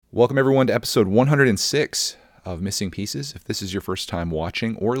Welcome everyone to episode 106 of Missing Pieces. If this is your first time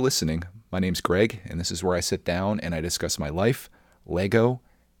watching or listening, my name's Greg, and this is where I sit down and I discuss my life, Lego,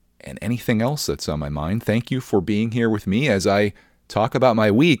 and anything else that's on my mind. Thank you for being here with me as I talk about my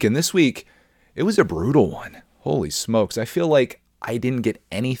week. And this week, it was a brutal one. Holy smokes. I feel like I didn't get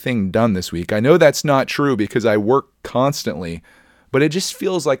anything done this week. I know that's not true because I work constantly, but it just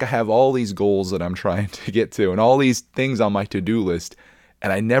feels like I have all these goals that I'm trying to get to and all these things on my to-do list.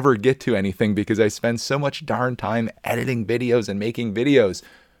 And I never get to anything because I spend so much darn time editing videos and making videos.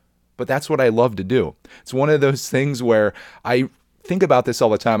 But that's what I love to do. It's one of those things where I think about this all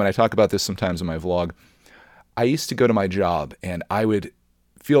the time, and I talk about this sometimes in my vlog. I used to go to my job, and I would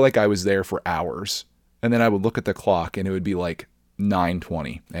feel like I was there for hours. And then I would look at the clock, and it would be like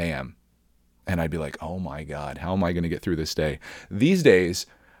 9:20 a.m. And I'd be like, oh my God, how am I going to get through this day? These days,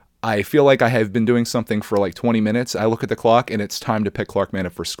 I feel like I have been doing something for like 20 minutes. I look at the clock and it's time to pick Clark Man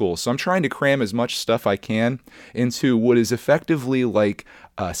up for school. So I'm trying to cram as much stuff I can into what is effectively like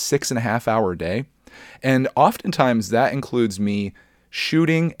a 6.5 hour day. And oftentimes that includes me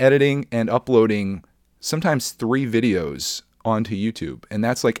shooting, editing, and uploading sometimes 3 videos onto YouTube. And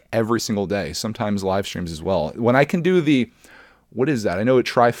that's like every single day, sometimes live streams as well. When I can do what is that? I know a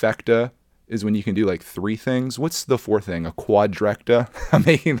trifecta is when you can do like 3 things. What's the 4th thing? A quadrecta? I'm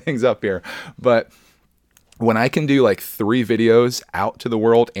making things up here. But when I can do like 3 videos out to the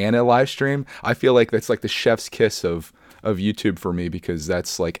world and a live stream, I feel like that's like the chef's kiss of YouTube for me, because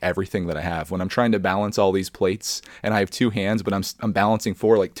that's like everything that I have. When I'm trying to balance all these plates and I have 2 hands, but I'm balancing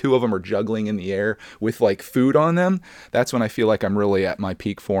 4, like 2 of them are juggling in the air with like food on them. That's when I feel like I'm really at my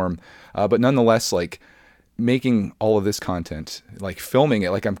peak form. But nonetheless, like making all of this content, like filming it,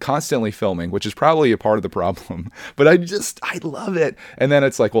 like I'm constantly filming, which is probably a part of the problem, but I love it. And then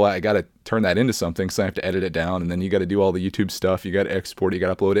it's like, well, I got to turn that into something. So I have to edit it down, and then you got to do all the YouTube stuff. You got to export it, you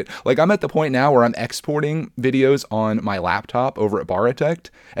got to upload it. Like I'm at the point now where I'm exporting videos on my laptop over at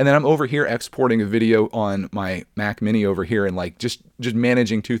Baratect. And then I'm over here exporting a video on my Mac Mini over here, and like just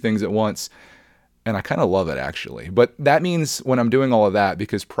managing 2 things at once. And I kind of love it, actually. But that means when I'm doing all of that,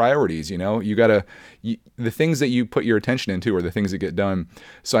 because priorities, the things that you put your attention into are the things that get done.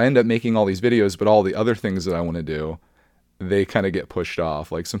 So I end up making all these videos, but all the other things that I want to do, they kind of get pushed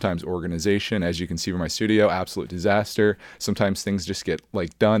off. Like sometimes organization, as you can see from my studio, absolute disaster. Sometimes things just get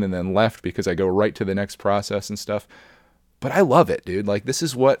like done and then left because I go right to the next process and stuff. But I love it, dude. Like this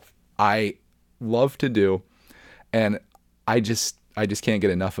is what I love to do. And I just can't get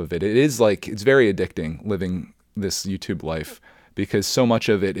enough of it. It is like, it's very addicting living this YouTube life, because so much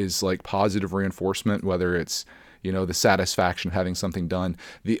of it is like positive reinforcement, whether it's, the satisfaction of having something done,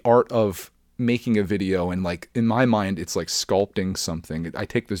 the art of making a video. And like, in my mind, it's like sculpting something. I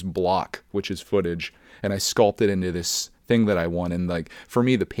take this block, which is footage, and I sculpt it into this thing that I want. And like, for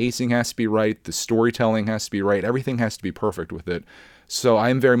me, the pacing has to be right. The storytelling has to be right. Everything has to be perfect with it. So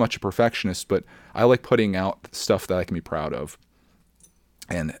I'm very much a perfectionist, but I like putting out stuff that I can be proud of.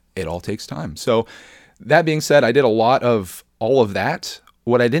 And it all takes time. So that being said, I did a lot of all of that.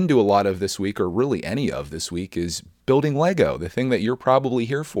 What I didn't do a lot of this week, or really any of this week, is building Lego, the thing that you're probably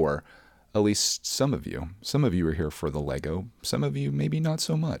here for. At least some of you. Some of you are here for the Lego. Some of you maybe not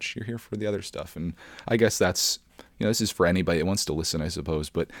so much. You're here for the other stuff. And I guess that's, this is for anybody that wants to listen, I suppose.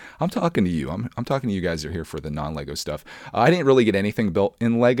 But I'm talking to you. I'm talking to you guys who are here for the non-Lego stuff. I didn't really get anything built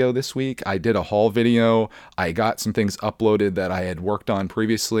in Lego this week. I did a haul video. I got some things uploaded that I had worked on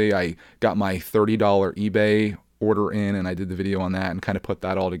previously. I got my $30 eBay order in, and I did the video on that and kind of put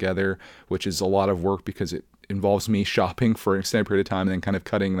that all together, which is a lot of work because it involves me shopping for an extended period of time and then kind of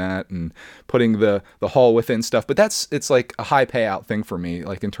cutting that and putting the haul within stuff. But it's like a high payout thing for me,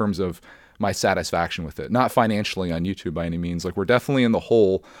 like in terms of my satisfaction with it. Not financially on YouTube by any means. Like we're definitely in the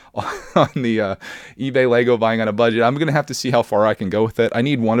hole on the eBay Lego buying on a budget. I'm going to have to see how far I can go with it. I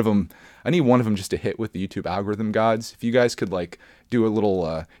need one of them just to hit with the YouTube algorithm gods. If you guys could like do a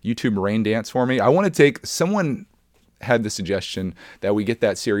little YouTube rain dance for me. Someone had the suggestion that we get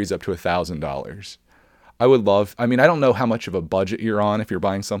that series up to $1,000. I don't know how much of a budget you're on if you're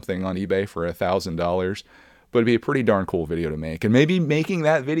buying something on eBay for $1,000, but it'd be a pretty darn cool video to make. And maybe making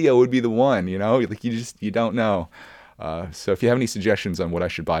that video would be the one, like you don't know. So if you have any suggestions on what I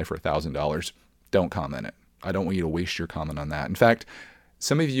should buy for $1,000, don't comment it. I don't want you to waste your comment on that. In fact,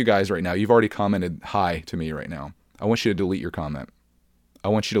 some of you guys right now, you've already commented hi to me right now. I want you to delete your comment. I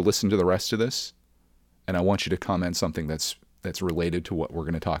want you to listen to the rest of this, and I want you to comment something that's related to what we're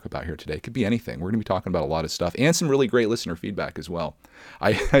going to talk about here today. It could be anything. We're going to be talking about a lot of stuff and some really great listener feedback as well.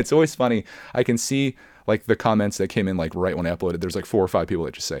 It's always funny. I can see like the comments that came in like right when I uploaded. There's like 4 or 5 people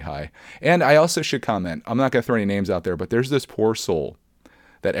that just say hi. And I also should comment. I'm not going to throw any names out there, but there's this poor soul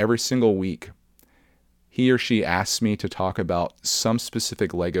that every single week he or she asks me to talk about some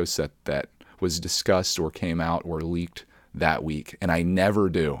specific Lego set that was discussed or came out or leaked that week, and I never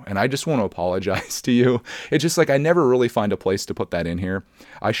do. And I just want to apologize to you. It's just like I never really find a place to put that in here.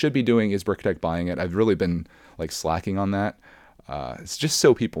 I should be doing Is Brickitect Buying It? I've really been like slacking on that. It's just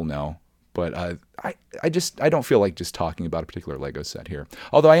so people know. But I don't feel like just talking about a particular Lego set here.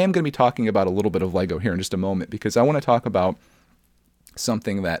 Although I am going to be talking about a little bit of Lego here in just a moment, because I want to talk about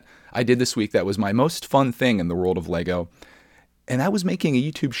something that I did this week that was my most fun thing in the world of Lego. And that was making a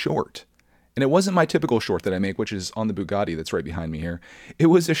YouTube short. And it wasn't my typical short that I make, which is on the Bugatti that's right behind me here. It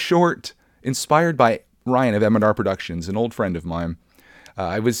was a short inspired by Ryan of M&R Productions, an old friend of mine.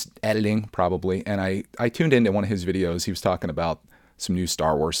 I was editing probably, and I tuned into one of his videos. He was talking about some new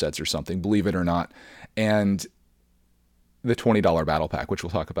Star Wars sets or something, believe it or not, and the $20 battle pack, which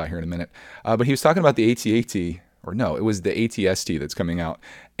we'll talk about here in a minute. But he was talking about the AT-AT, or no, it was the AT-ST that's coming out,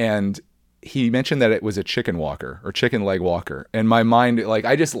 and he mentioned that it was a chicken walker or chicken leg walker. And my mind, like,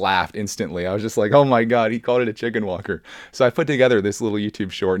 I just laughed instantly. I was just like, oh my God, he called it a chicken walker. So I put together this little YouTube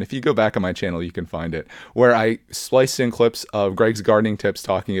short. And if you go back on my channel, you can find it, where I spliced in clips of Greg's gardening tips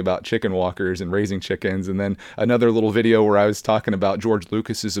talking about chicken walkers and raising chickens. And then another little video where I was talking about George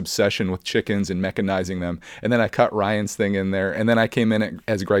Lucas's obsession with chickens and mechanizing them. And then I cut Ryan's thing in there. And then I came in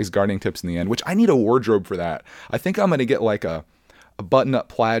as Greg's gardening tips in the end, which I need a wardrobe for that. I think I'm going to get like a button-up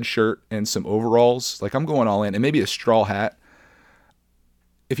plaid shirt and some overalls. Like, I'm going all in, and maybe a straw hat.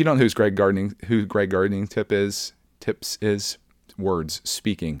 If you don't know who Greg Gardening Tips is words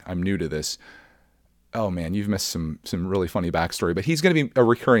speaking. I'm new to this. Oh man, you've missed some really funny backstory. But he's going to be a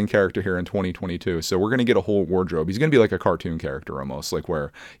recurring character here in 2022. So we're going to get a whole wardrobe. He's going to be like a cartoon character almost, like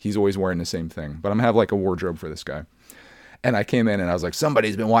where he's always wearing the same thing. But I'm going to have like a wardrobe for this guy. And I came in and I was like,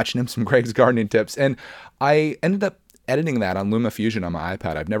 somebody's been watching him some Greg's Gardening Tips. And I ended up editing that on LumaFusion on my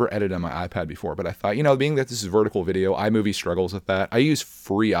iPad. I've never edited on my iPad before, but I thought, being that this is vertical video, iMovie struggles with that. I use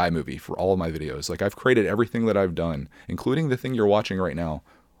free iMovie for all of my videos. Like, I've created everything that I've done, including the thing you're watching right now,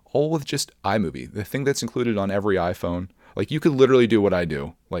 all with just iMovie, the thing that's included on every iPhone. Like, you could literally do what I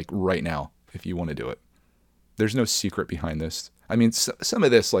do, like right now, if you want to do it. There's no secret behind this. I mean, some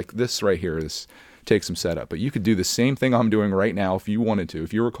of this, like this right here, takes some setup, but you could do the same thing I'm doing right now if you wanted to,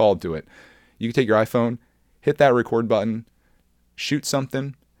 if you were called to it. You could take your iPhone, hit that record button, shoot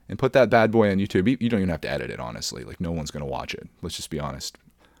something, and put that bad boy on YouTube. You don't even have to edit it, honestly. Like, no one's going to watch it. Let's just be honest.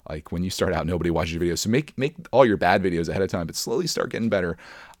 Like, when you start out, nobody watches your videos. So make all your bad videos ahead of time, but slowly start getting better.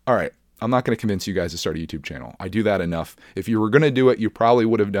 All right, I'm not going to convince you guys to start a YouTube channel. I do that enough. If you were going to do it, you probably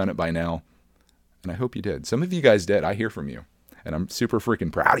would have done it by now. And I hope you did. Some of you guys did. I hear from you. And I'm super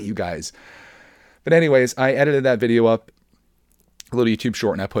freaking proud of you guys. But anyways, I edited that video up, a little YouTube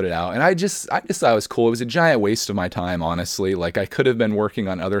short, and I put it out. And I just thought it was cool. It was a giant waste of my time, honestly. Like, I could have been working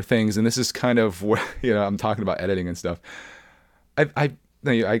on other things. And this is kind of what, I'm talking about editing and stuff. I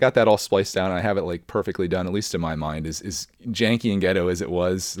got that all spliced down, and I have it like perfectly done, at least in my mind, as janky and ghetto as it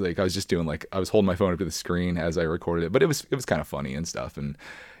was. Like, I was just doing, like, I was holding my phone up to the screen as I recorded it, but it was kind of funny and stuff. And,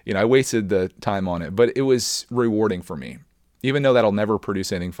 I wasted the time on it, but it was rewarding for me, even though that'll never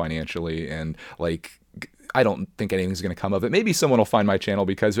produce anything financially. And like, I don't think anything's going to come of it. Maybe someone will find my channel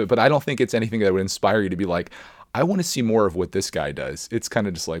because of it, but I don't think it's anything that would inspire you to be like, I want to see more of what this guy does. It's kind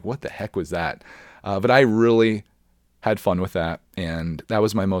of just like, what the heck was that? But I really had fun with that. And that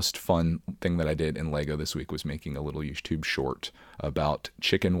was my most fun thing that I did in Lego this week, was making a little YouTube short about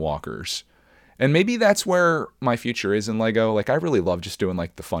chicken walkers. And maybe that's where my future is in Lego. Like, I really love just doing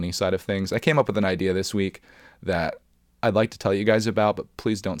like the funny side of things. I came up with an idea this week that I'd like to tell you guys about, but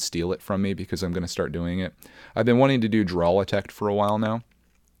please don't steal it from me because I'm going to start doing it. I've been wanting to do Drawlitect for a while now.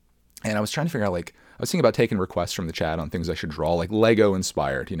 And I was trying to figure out, like, I was thinking about taking requests from the chat on things I should draw, like Lego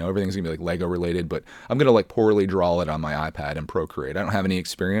inspired. Everything's going to be like Lego related, but I'm going to like poorly draw it on my iPad and Procreate. I don't have any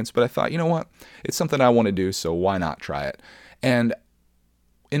experience, but I thought, you know what? It's something I want to do, so why not try it? And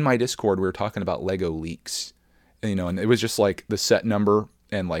in my Discord, we were talking about Lego leaks, and it was just like the set number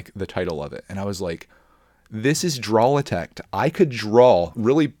and like the title of it. And I was like, this is Drawlitect. I could draw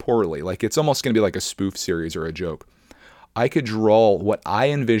really poorly. Like, it's almost going to be like a spoof series or a joke. I could draw what I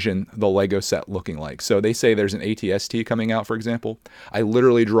envision the Lego set looking like. So they say there's an AT-ST coming out, for example. I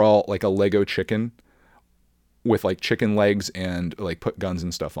literally draw like a Lego chicken with like chicken legs and like put guns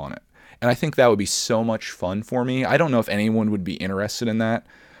and stuff on it. And I think that would be so much fun for me. I don't know if anyone would be interested in that.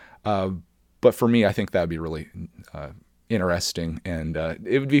 But for me, I think that would be really interesting, and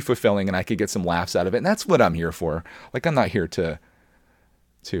it would be fulfilling, and I could get some laughs out of it. And that's what I'm here for. Like, I'm not here to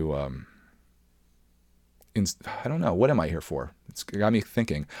I don't know, what am I here for? It's got me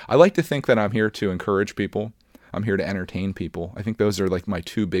thinking. I like to think that I'm here to encourage people. I'm here to entertain people. I think those are like my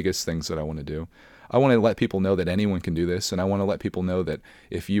two biggest things that I want to do. I want to let people know that anyone can do this, and I want to let people know that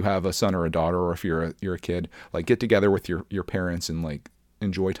if you have a son or a daughter, or if you're a kid, like get together with your parents and like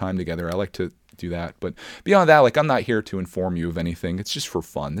enjoy time together. I like to do that. But beyond that, like I'm not here to inform you of anything. It's just for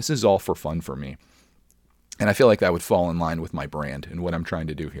fun. This is all for fun for me. And I feel like that would fall in line with my brand and what I'm trying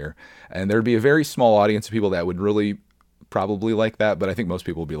to do here. And there'd be a very small audience of people that would really probably like that, but I think most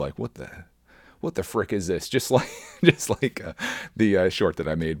people would be like, what the frick is this? Just like the short that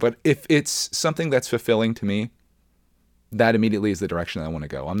I made. But if it's something that's fulfilling to me, that immediately is the direction I want to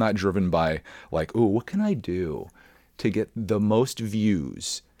go. I'm not driven by like, ooh, what can I do to get the most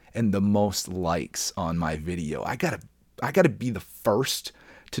views and the most likes on my video? I gotta be the first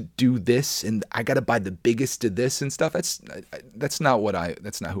to do this, and I gotta buy the biggest of this and stuff. That's not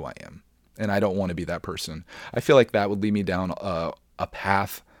who I am, and I don't want to be that person. I feel like that would lead me down a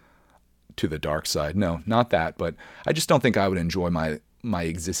path to the dark side. No, not that, but I just don't think I would enjoy my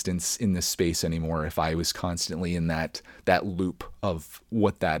existence in this space anymore if I was constantly in that loop of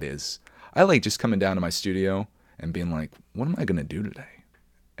what that is. I like just coming down to my studio and being like, what am I gonna do today?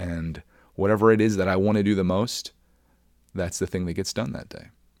 And whatever it is that I want to do the most, that's the thing that gets done that day.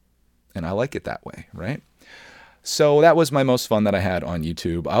 And I like it that way, right? So that was my most fun that I had on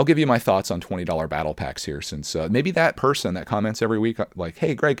YouTube. I'll give you my thoughts on $20 battle packs here, since maybe that person that comments every week, like,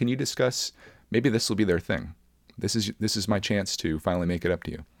 hey, Greg, can you discuss, maybe this will be their thing. This is my chance to finally make it up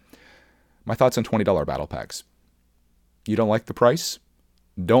to you. My thoughts on $20 battle packs. You don't like the price?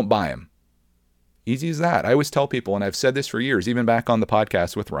 Don't buy them. Easy as that. I always tell people, and I've said this for years, even back on the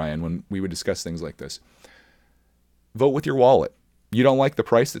podcast with Ryan when we would discuss things like this. Vote with your wallet. You don't like the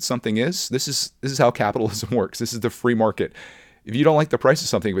price that something is? This is how capitalism works. This is the free market. If you don't like the price of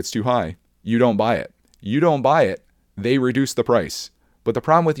something, if it's too high, you don't buy it. You don't buy it, they reduce the price. But the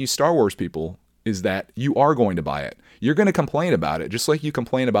problem with you Star Wars people is that you are going to buy it. You're going to complain about it, just like you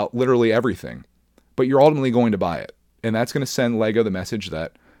complain about literally everything. But you're ultimately going to buy it. And that's going to send Lego the message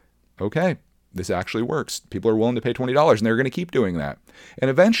that, okay, this actually works. People are willing to pay $20, and they're going to keep doing that. And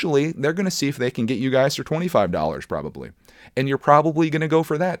eventually, they're going to see if they can get you guys for $25 probably. And you're probably going to go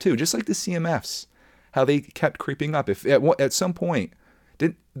for that too, just like the CMFs, how they kept creeping up. If at some point,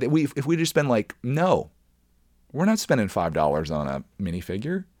 if we just been like, no, we're not spending $5 on a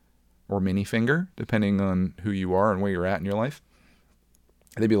minifigure or minifinger, depending on who you are and where you're at in your life,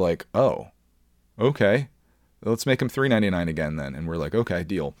 they'd be like, oh, okay, let's make them $3.99 again then. And we're like, okay,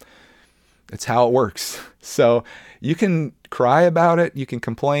 deal. It's how it works. So you can cry about it, you can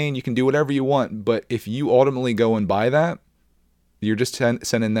complain, you can do whatever you want, but if you ultimately go and buy that, you're just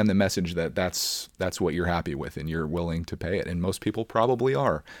sending them the message that that's what you're happy with and you're willing to pay it. And most people probably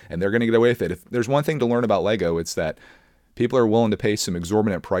are, and they're going to get away with it. If there's one thing to learn about Lego, it's that people are willing to pay some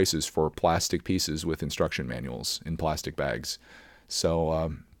exorbitant prices for plastic pieces with instruction manuals in plastic bags.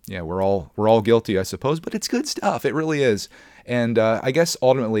 So yeah, we're all guilty, I suppose, but it's good stuff. It really is. And I guess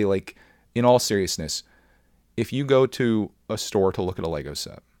ultimately, like, in all seriousness, if you go to a store to look at a Lego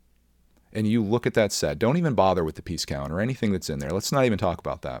set and you look at that set, don't even bother with the piece count or anything that's in there. Let's not even talk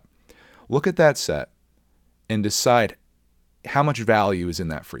about that. Look at that set and decide how much value is in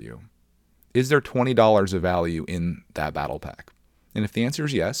that for you. Is there $20 of value in that battle pack? And if the answer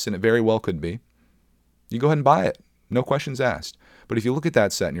is yes, and it very well could be, you go ahead and buy it. No questions asked. But if you look at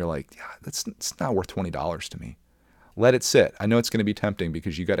that set and you're like, yeah, it's not worth $20 to me. Let it sit. I know it's going to be tempting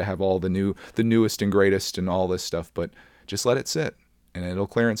because you got to have all the newest and greatest and all this stuff, but just let it sit and it'll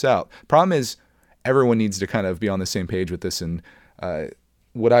clearance out. Problem is, everyone needs to kind of be on the same page with this. And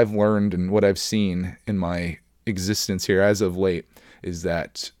what I've learned and what I've seen in my existence here as of late is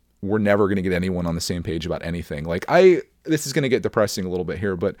that we're never going to get anyone on the same page about anything. Like this is going to get depressing a little bit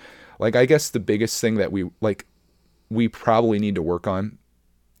here, but like, I guess the biggest thing that we probably need to work on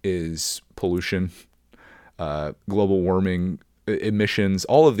is pollution, global warming, emissions,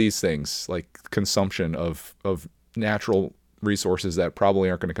 all of these things, like consumption of natural resources that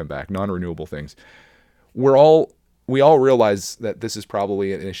probably aren't going to come back, non-renewable things. We all realize that this is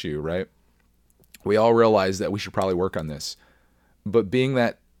probably an issue, right? We all realize that we should probably work on this. But being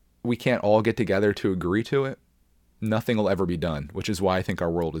that we can't all get together to agree to it, nothing will ever be done, which is why I think our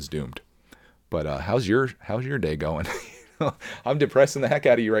world is doomed. But how's your day going? I'm depressing the heck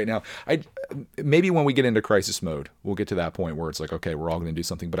out of you right now. Maybe when we get into crisis mode, we'll get to that point where it's like, okay, we're all going to do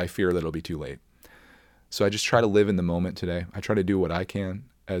something, but I fear that it'll be too late. So I just try to live in the moment today. I try to do what I can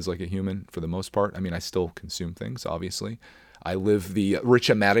as like a human for the most part. I mean, I still consume things, obviously. I live the rich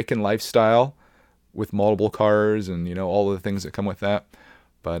American lifestyle with multiple cars and, you know, all the things that come with that.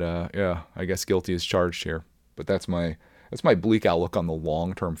 But yeah, I guess guilty is charged here. But that's my That's my bleak outlook on the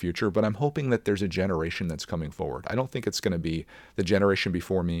long-term future, but I'm hoping that there's a generation that's coming forward. I don't think it's going to be the generation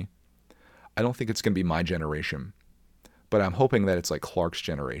before me. I don't think it's going to be my generation, but I'm hoping that it's like Clark's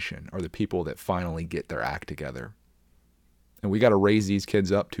generation, or the people that finally get their act together. And we got to raise these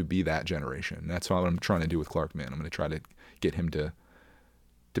kids up to be that generation. That's what I'm trying to do with Clark, man. I'm going to try to get him to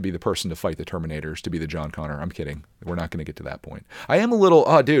be the person to fight the Terminators, to be the John Connor. I'm kidding. We're not going to get to that point. I am a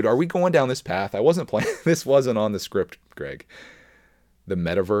little, dude, are we going down this path? I wasn't playing. This wasn't on the script, Greg. The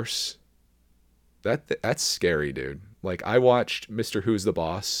metaverse. That's scary, dude. Like, I watched Mr. Who's the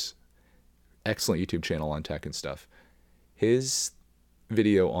Boss, excellent YouTube channel on tech and stuff. His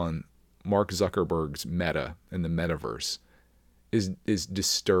video on Mark Zuckerberg's Meta and the metaverse is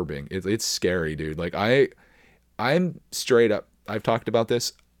disturbing. It's scary, dude. Like, I'm straight up, I've talked about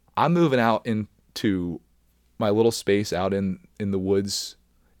this. I'm moving out into my little space out in the woods,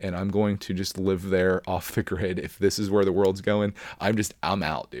 and I'm going to just live there off the grid. If this is where the world's going, I'm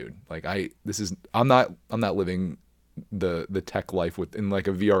out, dude. Like, I'm not living the tech life within like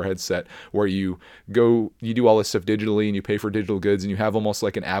a VR headset where you do all this stuff digitally and you pay for digital goods and you have almost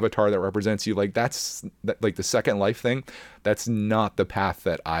like an avatar that represents you. Like, that's like the Second Life thing. That's not the path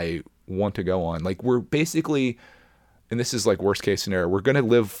that I want to go on. Like, we're basically, and this is like worst case scenario, we're going to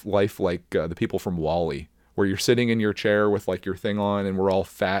live life like the people from WALL-E, where you're sitting in your chair with like your thing on and we're all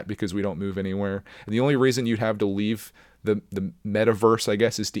fat because we don't move anywhere. And the only reason you'd have to leave the metaverse, I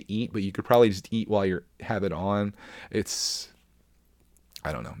guess, is to eat, but you could probably just eat while you have it on.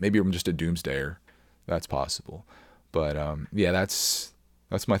 I don't know. Maybe I'm just a doomsdayer. That's possible. But yeah, that's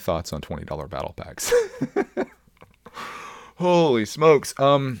my thoughts on $20 battle packs. Holy smokes.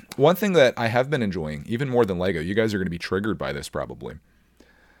 One thing that I have been enjoying, even more than Lego, you guys are going to be triggered by this probably.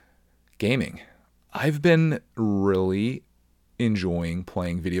 Gaming. I've been really enjoying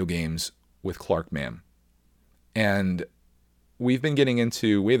playing video games with Clark Mam. And we've been getting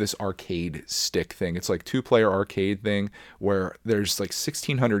into, we have this arcade stick thing. It's like 2-player arcade thing where there's like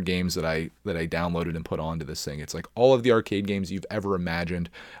 1,600 games that I downloaded and put onto this thing. It's like all of the arcade games you've ever imagined.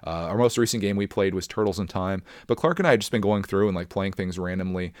 Our most recent game we played was Turtles in Time, but Clark and I had just been going through and like playing things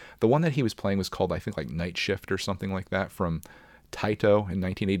randomly. The one that he was playing was called, I think, like Night Shift or something like that, from Taito in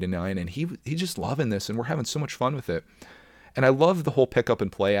 1989, and he's just loving this, and we're having so much fun with it. And I love the whole pick up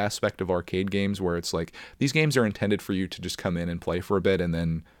and play aspect of arcade games, where it's like these games are intended for you to just come in and play for a bit and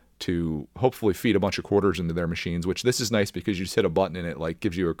then to hopefully feed a bunch of quarters into their machines, which this is nice because you just hit a button and it like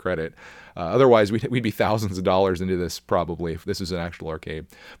gives you a credit. Otherwise, we'd be thousands of dollars into this probably if this was an actual arcade.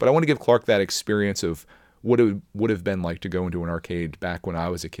 But I want to give Clark that experience of what it would have been like to go into an arcade back when I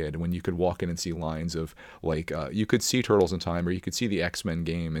was a kid, when you could walk in and see lines of like, you could see Turtles in Time, or you could see the X-Men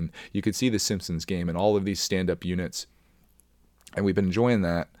game, and you could see the Simpsons game, and all of these stand-up units. And we've been enjoying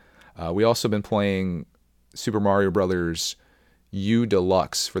that. We also been playing Super Mario Brothers U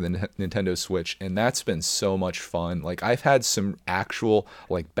Deluxe for the Nintendo Switch, and that's been so much fun. Like, I've had some actual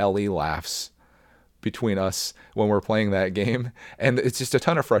like belly laughs between us when we're playing that game, and it's just a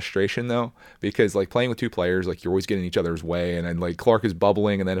ton of frustration though, because like playing with 2 players, like you're always getting in each other's way, and then like Clark is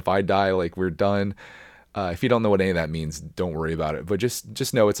bubbling, and then if I die, like we're done. If you don't know what any of that means, don't worry about it. But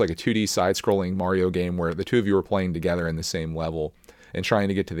just know it's like a 2D side-scrolling Mario game where the two of you are playing together in the same level and trying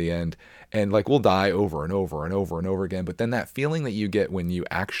to get to the end. And like we'll die over and over and over and over again. But then that feeling that you get when you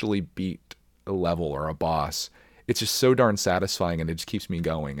actually beat a level or a boss, it's just so darn satisfying, and it just keeps me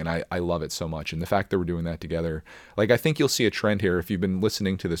going. And I love it so much. And the fact that we're doing that together, like I think you'll see a trend here if you've been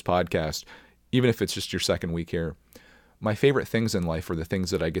listening to this podcast, even if it's just your second week here. My favorite things in life are the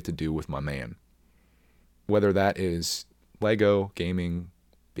things that I get to do with my man. Whether that is Lego, gaming,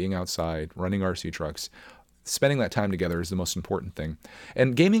 being outside, running RC trucks, spending that time together is the most important thing.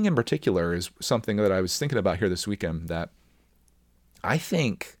 And gaming in particular is something that I was thinking about here this weekend that I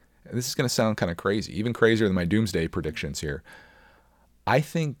think, and this is going to sound kind of crazy, even crazier than my doomsday predictions here. I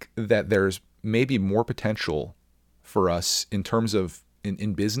think that there's maybe more potential for us in terms of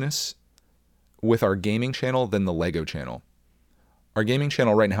in business with our gaming channel than the Lego channel. Our gaming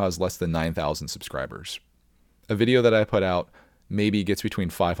channel right now has less than 9,000 subscribers. A video that I put out maybe gets between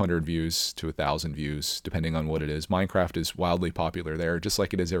 500 views to 1,000 views, depending on what it is. Minecraft is wildly popular there, just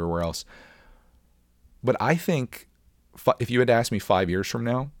like it is everywhere else. But I think if you had asked me 5 years from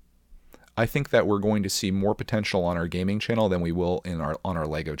now, I think that we're going to see more potential on our gaming channel than we will on our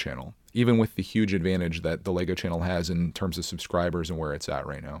Lego channel, even with the huge advantage that the Lego channel has in terms of subscribers and where it's at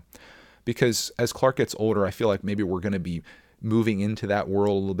right now. Because as Clark gets older, I feel like maybe we're going to be moving into that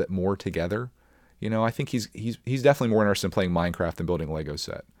world a little bit more together. You know, I think he's definitely more interested in playing Minecraft than building a Lego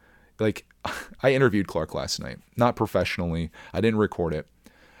set. Like, I interviewed Clark last night, not professionally. I didn't record it.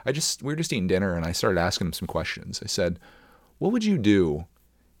 We were just eating dinner, and I started asking him some questions. I said, what would you do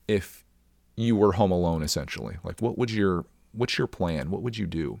if you were home alone, essentially? Like, what's your plan? What would you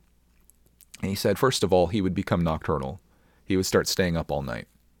do? And he said, first of all, he would become nocturnal. He would start staying up all night.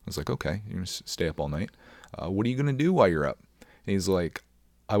 I was like, okay, you're going to stay up all night. What are you going to do while you're up? And he's like,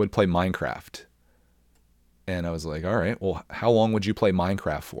 I would play Minecraft. And I was like, all right, well, how long would you play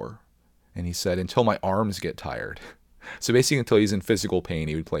Minecraft for? And he said, until my arms get tired. So basically, until he's in physical pain,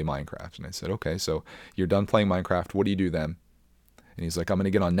 he would play Minecraft. And I said, okay, so you're done playing Minecraft. What do you do then? And he's like, I'm going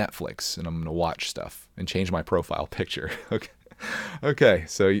to get on Netflix and I'm going to watch stuff and change my profile picture. Okay. Okay.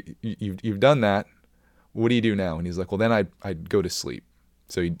 So you've done that. What do you do now? And he's like, well, then I'd go to sleep.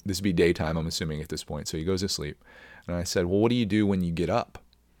 So this would be daytime, I'm assuming at this point. So he goes to sleep. And I said, well, what do you do when you get up?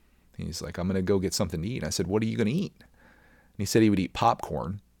 And he's like, I'm going to go get something to eat. And I said, what are you going to eat? And he said he would eat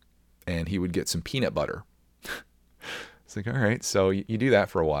popcorn and he would get some peanut butter. It's like, all right, so you do that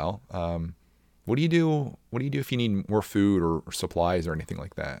for a while. What do you do? What do you do if you need more food or supplies or anything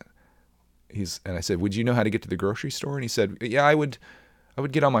like that? And I said, would you know how to get to the grocery store? And he said, yeah, I would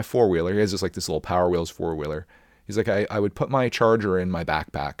get on my four-wheeler. He has this little Power Wheels four-wheeler. He's like, I would put my charger in my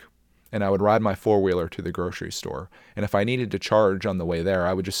backpack and I would ride my four-wheeler to the grocery store. And if I needed to charge on the way there,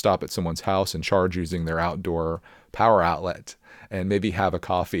 I would just stop at someone's house and charge using their outdoor power outlet and maybe have a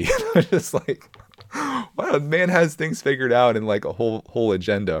coffee. Just like, wow, man has things figured out and like a whole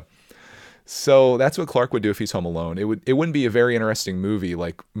agenda. So that's what Clark would do if he's home alone. It wouldn't be a very interesting movie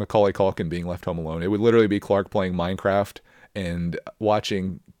like Macaulay Culkin being left home alone. It would literally be Clark playing Minecraft and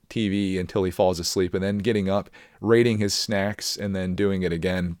watching TV until he falls asleep and then getting up, raiding his snacks, and then doing it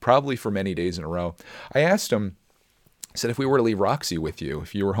again, probably for many days in a row. I asked him, I said, if we were to leave Roxy with you,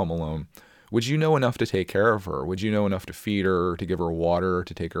 if you were home alone, would you know enough to take care of her? Would you know enough to feed her, to give her water,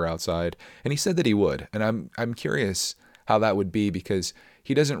 to take her outside? And he said that he would. And I'm curious how that would be because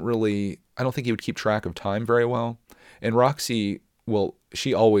he doesn't really, I don't think he would keep track of time very well. And Roxy, well,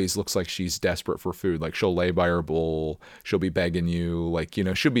 she always looks like she's desperate for food. Like she'll lay by her bowl, she'll be begging you, like, you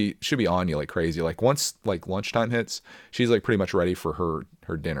know, she'll be on you like crazy. Like once like lunchtime hits, she's like pretty much ready for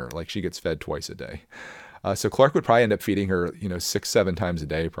her dinner. Like she gets fed twice a day. So Clark would probably end up feeding her, 6-7 times a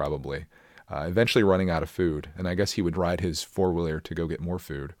day, probably, eventually running out of food. And I guess he would ride his four-wheeler to go get more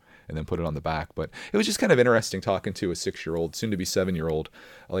food and then put it on the back. But it was just kind of interesting talking to a 6-year-old, soon to be 7-year-old,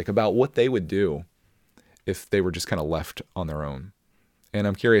 like about what they would do if they were just kind of left on their own. And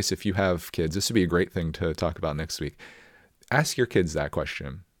I'm curious if you have kids, this would be a great thing to talk about next week. Ask your kids that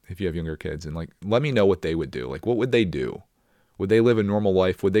question if you have younger kids and like, let me know what they would do. Like, what would they do? Would they live a normal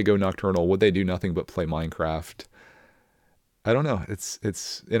life? Would they go nocturnal? Would they do nothing but play Minecraft? I don't know.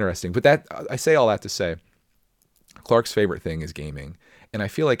 It's interesting. But that, I say all that to say, Clark's favorite thing is gaming. And I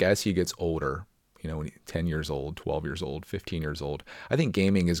feel like as he gets older, when he's 10 years old, 12 years old, 15 years old, I think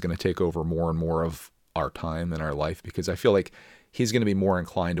gaming is going to take over more and more of our time and our life because I feel like he's going to be more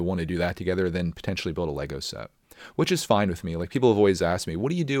inclined to want to do that together than potentially build a Lego set, which is fine with me. Like people have always asked me, what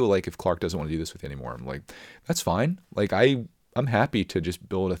do you do like if Clark doesn't want to do this with you anymore? I'm like, that's fine. Like I'm happy to just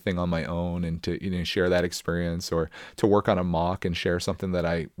build a thing on my own and to share that experience or to work on a mock and share something that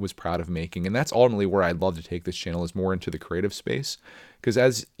I was proud of making. And that's ultimately where I'd love to take this channel is more into the creative space. Because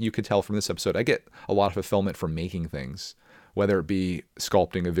as you could tell from this episode, I get a lot of fulfillment from making things, whether it be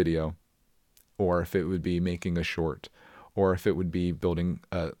sculpting a video or if it would be making a short or if it would be building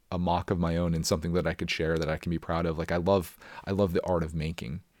a mock of my own and something that I could share that I can be proud of. Like I love the art of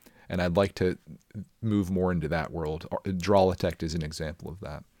making. And I'd like to move more into that world. Drawlatect is an example of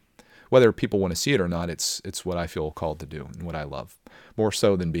that. Whether people want to see it or not, it's what I feel called to do and what I love. More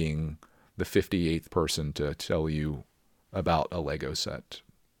so than being the 58th person to tell you about a Lego set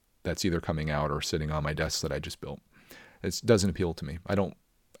that's either coming out or sitting on my desk that I just built. It doesn't appeal to me. I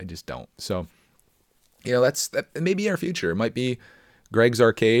just don't. So, that may be our future. It might be Greg's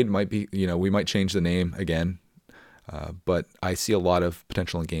Arcade. Might be, we might change the name again. But I see a lot of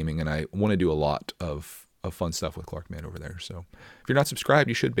potential in gaming, and I want to do a lot of fun stuff with Clark Man over there. So if you're not subscribed,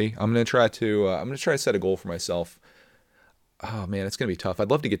 you should be. I'm gonna try to set a goal for myself. Oh man, it's gonna be tough.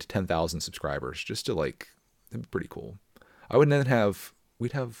 I'd love to get to 10,000 subscribers, just to that'd be pretty cool. I would then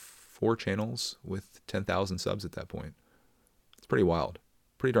we'd have 4 channels with 10,000 subs at that point. It's pretty wild,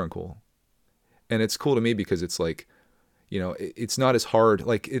 pretty darn cool, and it's cool to me because it's like, it's not as hard.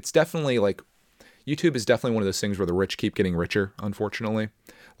 Like it's definitely like. YouTube is definitely one of those things where the rich keep getting richer, unfortunately.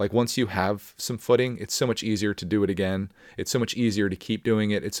 Like once you have some footing, it's so much easier to do it again. It's so much easier to keep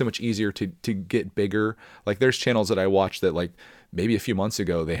doing it. It's so much easier to get bigger. Like there's channels that I watch that like maybe a few months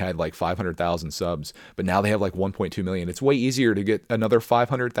ago they had like 500,000 subs, but now they have like 1.2 million. It's way easier to get another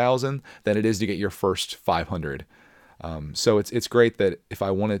 500,000 than it is to get your first 500. So it's great that if I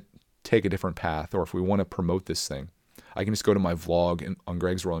want to take a different path or if we want to promote this thing, I can just go to my vlog on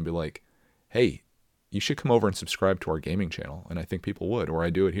Greg's World and be like, hey, you should come over and subscribe to our gaming channel. And I think people would, or I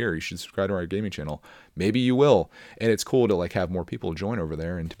do it here. You should subscribe to our gaming channel. Maybe you will. And it's cool to like have more people join over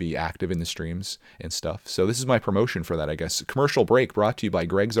there and to be active in the streams and stuff. So this is my promotion for that, I guess. Commercial break brought to you by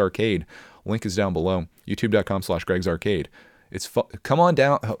Greg's Arcade. Link is down below. YouTube.com/Greg's Arcade. It's fun. Come on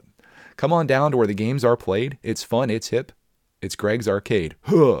down to where the games are played. It's fun. It's hip. It's Greg's Arcade.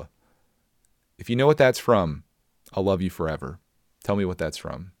 Huh. If you know what that's from, I'll love you forever. Tell me what that's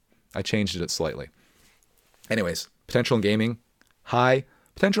from. I changed it slightly. Anyways, potential in gaming, high.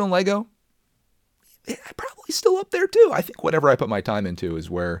 Potential in Lego, probably still up there too. I think whatever I put my time into is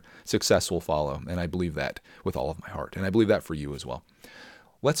where success will follow. And I believe that with all of my heart. And I believe that for you as well.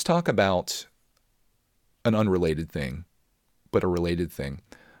 Let's talk about an unrelated thing, but a related thing.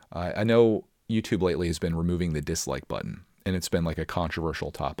 I know YouTube lately has been removing the dislike button, and it's been like a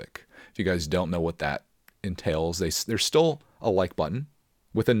controversial topic. If you guys don't know what that entails, there's still a like button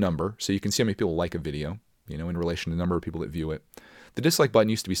with a number, so you can see how many people like a video, in relation to the number of people that view it. The dislike button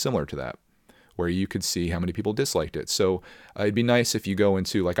used to be similar to that, where you could see how many people disliked it. So it'd be nice if you go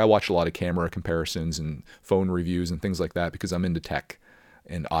into, like, I watch a lot of camera comparisons and phone reviews and things like that because I'm into tech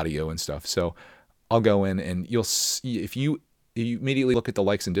and audio and stuff. So I'll go in and you'll see, if you immediately look at the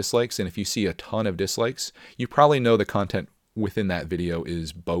likes and dislikes, and if you see a ton of dislikes, you probably know the content within that video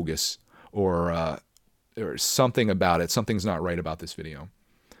is bogus or something about it. Something's not right about this video.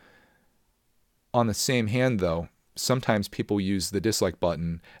 On the same hand, though, sometimes people use the dislike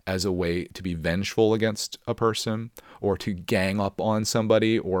button as a way to be vengeful against a person or to gang up on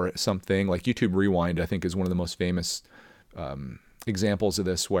somebody or something. Like YouTube Rewind, I think, is one of the most famous examples of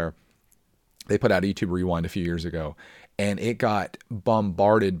this, where they put out YouTube Rewind a few years ago and it got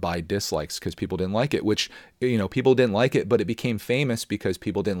bombarded by dislikes because people didn't like it, which, people didn't like it, but it became famous because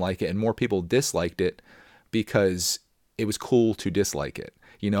people didn't like it, and more people disliked it because it was cool to dislike it.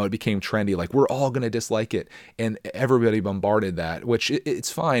 It became trendy, like, we're all going to dislike it. And everybody bombarded that, which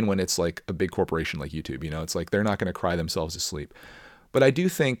it's fine when it's like a big corporation like YouTube. It's like they're not going to cry themselves to sleep. But I do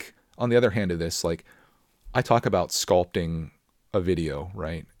think, on the other hand of this, like, I talk about sculpting a video,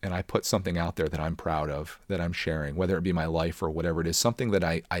 right? And I put something out there that I'm proud of, that I'm sharing, whether it be my life or whatever it is, something that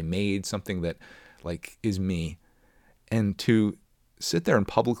I made, something that, like, is me. And to sit there and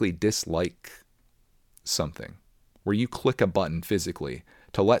publicly dislike something, where you click a button physically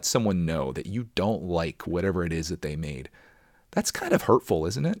to let someone know that you don't like whatever it is that they made, that's kind of hurtful,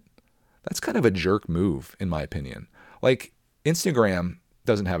 isn't it? That's kind of a jerk move, in my opinion. Like, Instagram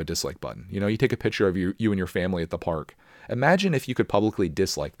doesn't have a dislike button. You take a picture of you and your family at the park. Imagine if you could publicly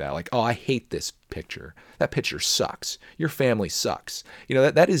dislike that. Like, oh, I hate this picture. That picture sucks. Your family sucks.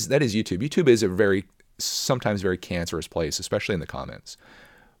 That is YouTube. YouTube is a sometimes very cancerous place, especially in the comments.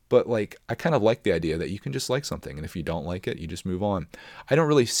 But, like, I kind of like the idea that you can just like something, and if you don't like it, you just move on. I don't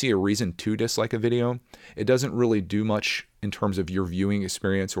really see a reason to dislike a video. It doesn't really do much in terms of your viewing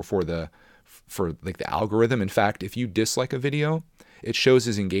experience or for the algorithm. In fact, if you dislike a video, it shows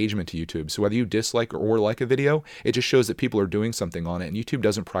as engagement to YouTube. So whether you dislike or like a video, it just shows that people are doing something on it, and YouTube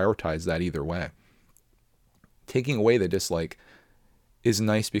doesn't prioritize that either way. Taking away the dislike is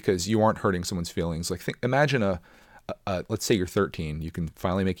nice because you aren't hurting someone's feelings. Like, imagine let's say you're 13, you can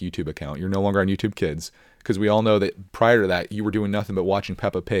finally make a YouTube account. You're no longer on YouTube Kids, because we all know that prior to that, you were doing nothing but watching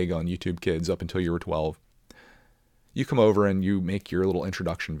Peppa Pig on YouTube Kids up until you were 12. You come over and you make your little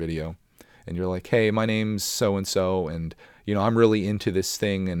introduction video, and you're like, hey, my name's so-and-so, and, I'm really into this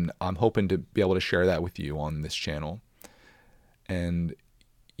thing, and I'm hoping to be able to share that with you on this channel. And,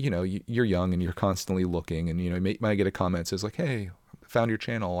 you're young and you're constantly looking, and, you might get a comment that says, like, hey, found your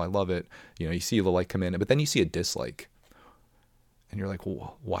channel, I love it. You see the like come in, but then you see a dislike, and you're like,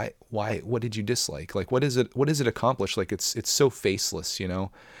 well, why, what did you dislike? Like, what is it accomplish? Like, it's so faceless,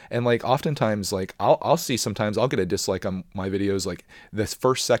 and, like, oftentimes, like, I'll see, sometimes I'll get a dislike on my videos, like, the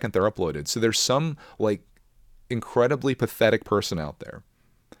first second they're uploaded. So there's some, like, incredibly pathetic person out there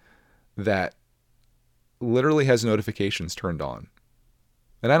that literally has notifications turned on.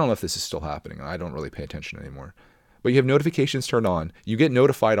 And I don't know if this is still happening. I don't really pay attention anymore. But you have notifications turned on. You get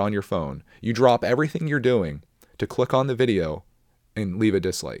notified on your phone. You drop everything you're doing to click on the video and leave a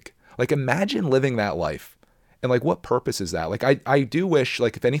dislike. Like, imagine living that life. And, like, what purpose is that? Like, I do wish,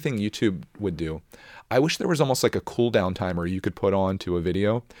 like, if anything YouTube would do, I wish there was almost like a cooldown timer you could put on to a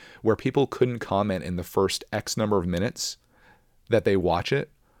video where people couldn't comment in the first X number of minutes that they watch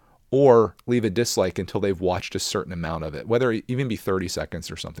it, or leave a dislike until they've watched a certain amount of it, whether it even be 30 seconds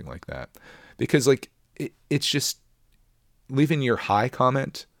or something like that. Because, like, it's just leaving your high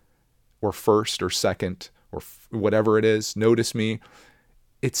comment or first or second or whatever it is, notice me,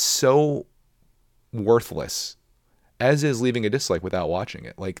 it's so worthless as is leaving a dislike without watching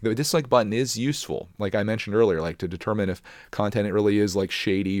it. Like the dislike button is useful, like I mentioned earlier, like to determine if content it really is like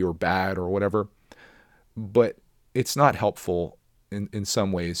shady or bad or whatever. But it's not helpful in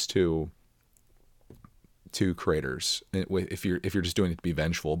some ways to creators if you're just doing it to be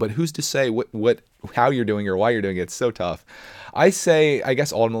vengeful. But who's to say how you're doing or why you're doing it? It's so tough. I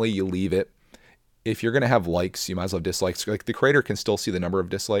guess ultimately you leave it. If you're gonna have likes, you might as well have dislikes. Like the creator can still see the number of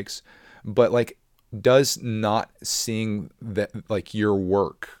dislikes, but like does not seeing that like your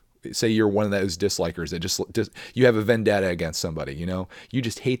work, say you're one of those dislikers that just you have a vendetta against somebody, you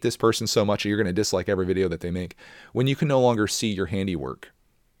just hate this person so much that you're going to dislike every video that they make. When you can no longer see your handiwork,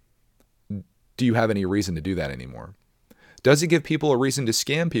 do you have any reason to do that anymore? Does it give people a reason to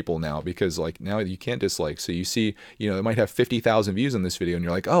scam people now? Because like now you can't dislike. So you see, it might have 50,000 views on this video and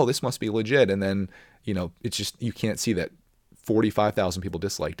you're like, oh, this must be legit. And then, it's just, you can't see that 45,000 people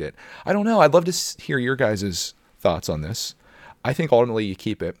disliked it. I don't know. I'd love to hear your guys' thoughts on this. I think ultimately you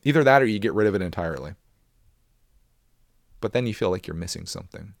keep it. Either that or you get rid of it entirely. But then you feel like you're missing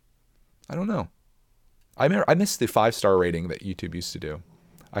something. I don't know. I miss the 5-star rating that YouTube used to do.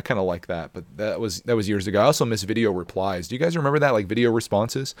 I kind of like that, but that was years ago. I also miss video replies. Do you guys remember that? Like video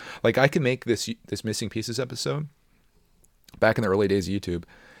responses? Like I could make this Missing Pieces episode back in the early days of YouTube,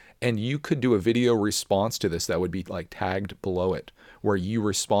 and you could do a video response to this that would be like tagged below it, where you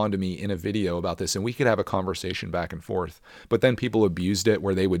respond to me in a video about this, and we could have a conversation back and forth. But then people abused it,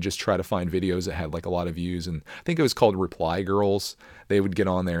 where they would just try to find videos that had like a lot of views, and I think it was called Reply Girls. They would get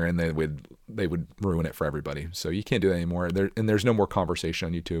on there and they would ruin it for everybody. So you can't do that anymore. There's no more conversation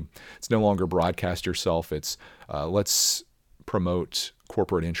on YouTube. It's no longer broadcast yourself. It's let's promote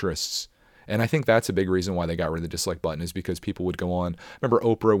corporate interests. And I think that's a big reason why they got rid of the dislike button, is because people would go on. Remember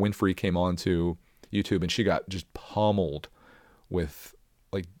Oprah Winfrey came on to YouTube and she got just pummeled with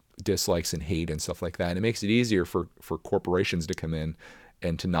like dislikes and hate and stuff like that. And it makes it easier for corporations to come in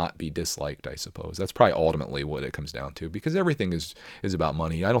and to not be disliked, I suppose. That's probably ultimately what it comes down to, because everything is about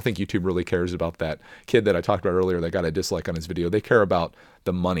money. I don't think YouTube really cares about that kid that I talked about earlier that got a dislike on his video. They care about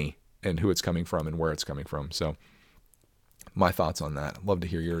the money and who it's coming from and where it's coming from. So my thoughts on that. I'd love to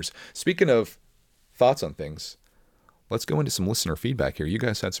hear yours. Speaking of thoughts on things, let's go into some listener feedback here. You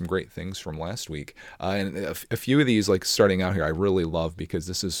guys had some great things from last week. And a few of these, like starting out here, I really love, because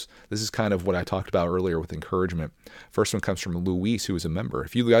this is kind of what I talked about earlier with encouragement. First one comes from Luis, who is a member.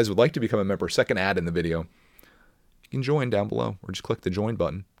 If you guys would like to become a member, second ad in the video, you can join down below, or just click the join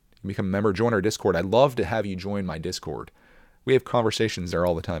button. You can become a member, join our Discord. I'd love to have you join my Discord. We have conversations there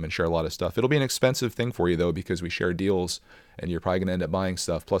all the time and share a lot of stuff. It'll be an expensive thing for you, though, because we share deals and you're probably going to end up buying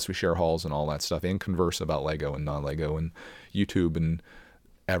stuff. Plus, we share hauls and all that stuff and converse about Lego and non-Lego and YouTube and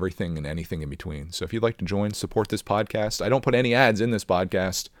everything and anything in between. So if you'd like to join, support this podcast. I don't put any ads in this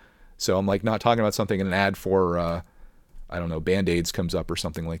podcast. So I'm like not talking about something in an ad for, I don't know, Band-Aids comes up or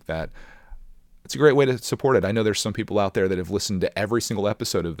something like that. It's a great way to support it. I know there's some people out there that have listened to every single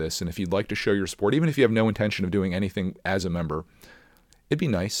episode of this, and if you'd like to show your support, even if you have no intention of doing anything as a member, it'd be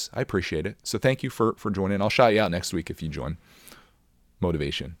nice. I appreciate it. So thank you for joining. I'll shout you out next week if you join.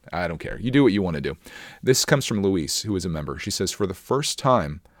 Motivation. I don't care. You do what you want to do. This comes from Louise, who is a member. She says, for the first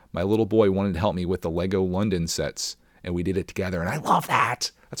time, my little boy wanted to help me with the Lego London sets, and we did it together, and I love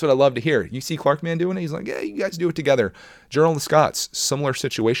that. That's what I love to hear. You see Clarkman doing it? He's like, yeah, you guys do it together. Journal of the Scots, similar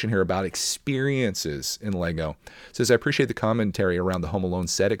situation here about experiences in Lego. Says, I appreciate the commentary around the Home Alone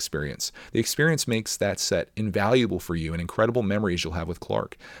set experience. The experience makes that set invaluable for you and incredible memories you'll have with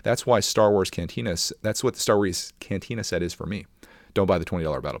Clark. That's why Star Wars Cantina, that's what the Star Wars Cantina set is for me. Don't buy the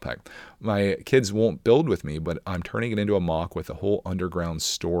 $20 battle pack. My kids won't build with me, but I'm turning it into a mock with a whole underground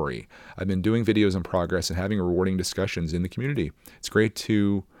story. I've been doing videos in progress and having rewarding discussions in the community. It's great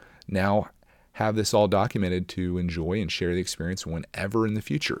to now have this all documented to enjoy and share the experience whenever in the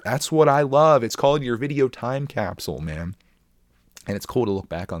future. That's what I love. It's called your video time capsule, man. And it's cool to look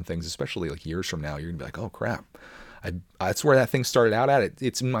back on things, especially like years from now. You're going to be like, oh, crap. That's where that thing started out at.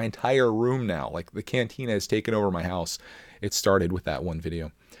 It's in my entire room now. Like the cantina has taken over my house. It started with that one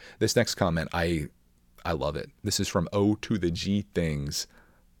video. This next comment, I love it. This is from O to the G Things.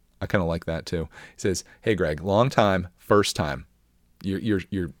 I kind of like that too. It says, "Hey Greg, long time, first time. You're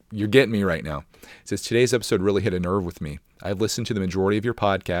getting me right now." It says, "Today's episode really hit a nerve with me. I've listened to the majority of your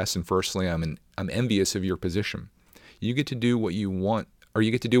podcasts, and firstly, I'm envious of your position. You get to do what you want, or you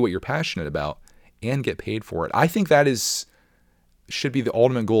get to do what you're passionate about, and get paid for it. I think that should be the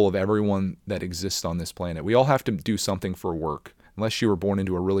ultimate goal of everyone that exists on this planet. We all have to do something for work. Unless you were born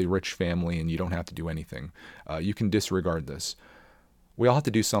into a really rich family and you don't have to do anything. You can disregard this. We all have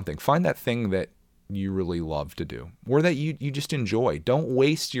to do something. Find that thing that you really love to do, or that you just enjoy. Don't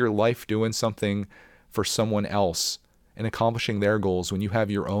waste your life doing something for someone else and accomplishing their goals when you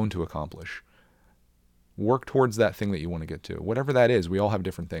have your own to accomplish. Work towards that thing that you want to get to. Whatever that is, we all have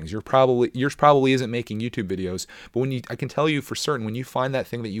different things. Yours probably isn't making YouTube videos, but I can tell you for certain, when you find that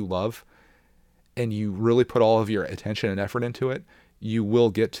thing that you love and you really put all of your attention and effort into it, you will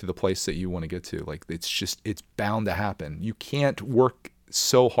get to the place that you want to get to. Like, it's bound to happen. You can't work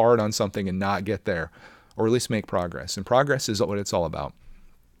so hard on something and not get there, or at least make progress. And progress is what it's all about.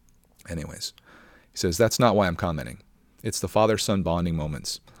 Anyways, he says, that's not why I'm commenting. It's the father-son bonding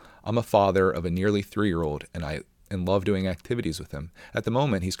moments. I'm a father of a nearly 3-year-old, and love doing activities with him. At the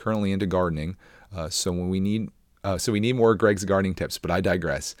moment, he's currently into gardening, so we need more Greg's gardening tips, but I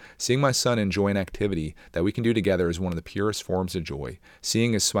digress. Seeing my son enjoy an activity that we can do together is one of the purest forms of joy.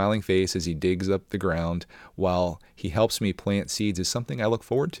 Seeing his smiling face as he digs up the ground while he helps me plant seeds is something I look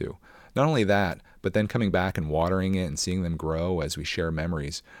forward to. Not only that, but then coming back and watering it and seeing them grow as we share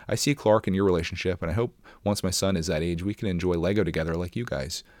memories. I see Clark in your relationship, and I hope once my son is that age, we can enjoy Lego together like you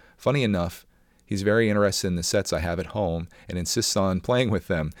guys. Funny enough, he's very interested in the sets I have at home and insists on playing with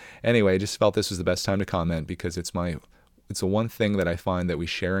them. Anyway, I just felt this was the best time to comment because it's the one thing that I find that we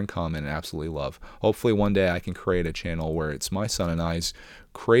share in common and absolutely love. Hopefully one day I can create a channel where it's my son and I's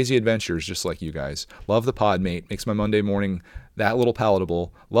crazy adventures just like you guys. Love the pod, mate. Makes my Monday morning that little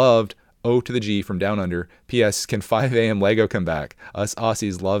palatable. Loved. O to the G from down under. P.S. Can 5 a.m. Lego come back? Us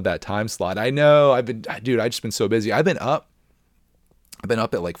Aussies love that time slot. I know. I've just been so busy. I've been up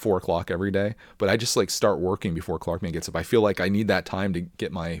at like 4 o'clock every day, but I just like start working before Clarkman gets up. I feel like I need that time to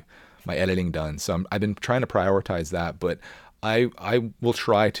get my editing done. So I've been trying to prioritize that, but I will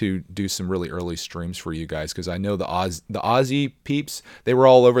try to do some really early streams for you guys, because I know the Aussie peeps, they were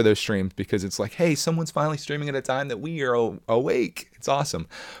all over those streams because it's like, hey, someone's finally streaming at a time that we are awake. It's awesome.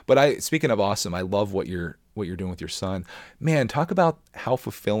 But speaking of awesome, I love what you're doing with your son. Man, talk about how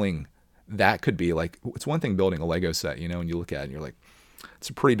fulfilling that could be. Like, it's one thing building a Lego set, and you look at it and you're like,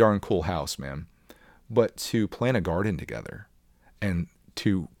 it's a pretty darn cool house, man. But to plant a garden together and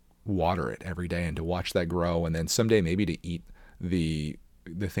to water it every day and to watch that grow, and then someday maybe to eat the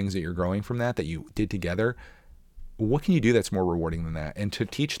things that you're growing from that you did together, what can you do that's more rewarding than that? And to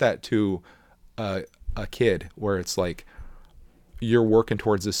teach that to a kid, where it's like you're working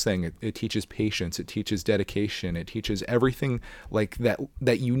towards this thing, it teaches patience, it teaches dedication, it teaches everything like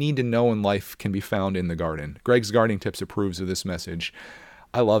that you need to know in life can be found in the garden. Greg's Gardening Tips approves of this message.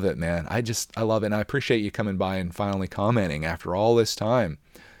 I love it, man. I love it, and I appreciate you coming by and finally commenting after all this time.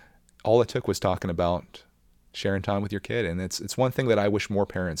 All it took was talking about sharing time with your kid, and it's one thing that I wish more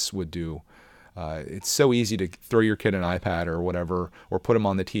parents would do. It's so easy to throw your kid an iPad or whatever, or put them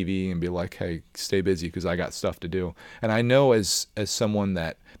on the TV and be like, hey, stay busy because I got stuff to do. And I know as someone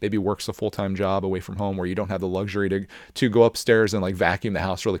that maybe works a full-time job away from home, where you don't have the luxury to go upstairs and like vacuum the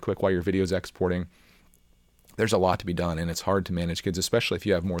house really quick while your video's exporting, there's a lot to be done, and it's hard to manage kids, especially if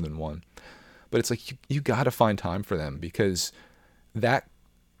you have more than one. But it's like you got to find time for them, because that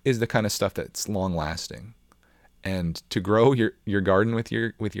is the kind of stuff that's long lasting. And to grow your garden with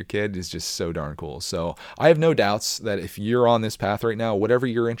your kid is just so darn cool. So I have no doubts that if you're on this path right now, whatever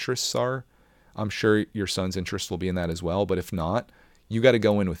your interests are, I'm sure your son's interest will be in that as well. But if not, you got to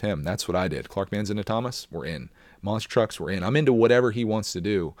go in with him. That's what I did. Clark Man's into Thomas, we're in. Monster Trucks, we're in. I'm into whatever he wants to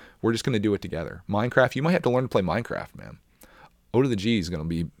do. We're just going to do it together. Minecraft, you might have to learn to play Minecraft, man. O to the G is going to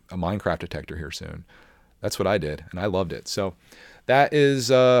be a Minecraft detector here soon. That's what I did, and I loved it. So that is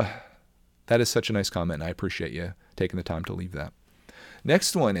such a nice comment, and I appreciate you taking the time to leave that.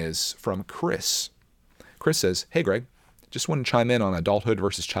 Next one is from Chris. Chris says, hey, Greg, just want to chime in on adulthood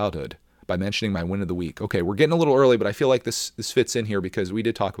versus childhood by mentioning my win of the week. Okay, we're getting a little early, but I feel like this fits in here because we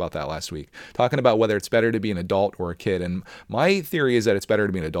did talk about that last week, talking about whether it's better to be an adult or a kid. And my theory is that it's better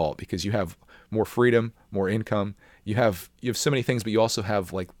to be an adult because you have more freedom, more income. You have so many things, but you also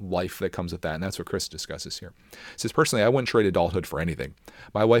have like life that comes with that. And that's what Chris discusses here. He says, personally, I wouldn't trade adulthood for anything.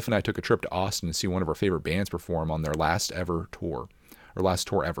 My wife and I took a trip to Austin to see one of our favorite bands perform on their last tour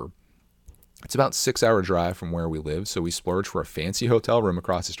ever. It's about a 6-hour drive from where we live, so we splurged for a fancy hotel room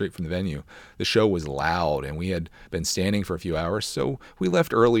across the street from the venue. The show was loud, and we had been standing for a few hours, so we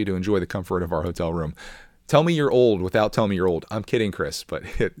left early to enjoy the comfort of our hotel room. Tell me you're old without telling me you're old. I'm kidding, Chris, but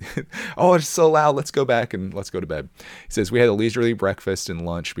it's so loud. Let's go back and let's go to bed. He says, we had a leisurely breakfast and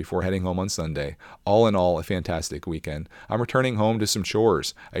lunch before heading home on Sunday. All in all, a fantastic weekend. I'm returning home to some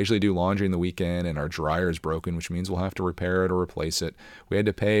chores. I usually do laundry in the weekend, and our dryer is broken, which means we'll have to repair it or replace it. We had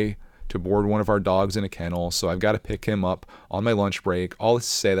to pay to board one of our dogs in a kennel, so I've got to pick him up on my lunch break. All this to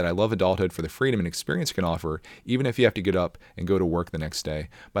say that I love adulthood for the freedom and experience it can offer, even if you have to get up and go to work the next day.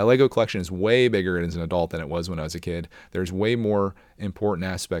 My Lego collection is way bigger as an adult than it was when I was a kid. There's way more important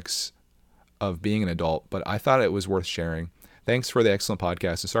aspects of being an adult, but I thought it was worth sharing. Thanks for the excellent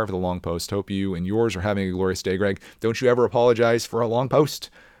podcast, and sorry for the long post. Hope you and yours are having a glorious day, Greg. Don't you ever apologize for a long post.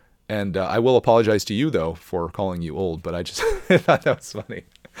 And I will apologize to you, though, for calling you old, but I just thought that was funny.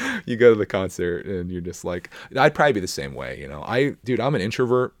 You go to the concert and you're just like, I'd probably be the same way, you know. I'm an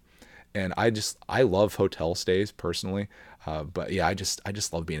introvert, and I love hotel stays personally. But yeah, I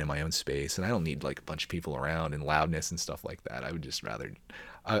just love being in my own space, and I don't need like a bunch of people around and loudness and stuff like that. I would just rather,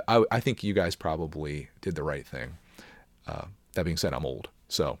 I think you guys probably did the right thing. That being said, I'm old,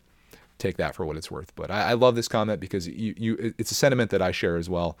 so take that for what it's worth. But I love this comment because it's a sentiment that I share as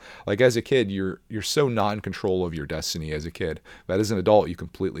well. Like as a kid, you're so not in control of your destiny as a kid, but as an adult, you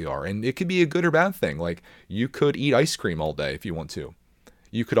completely are. And it could be a good or bad thing. Like you could eat ice cream all day if you want to.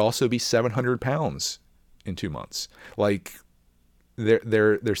 You could also be 700 pounds in 2 months. Like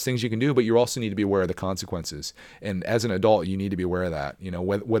there's things you can do, but you also need to be aware of the consequences. And as an adult, you need to be aware of that, you know,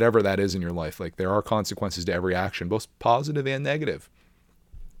 whatever that is in your life. Like there are consequences to every action, both positive and negative.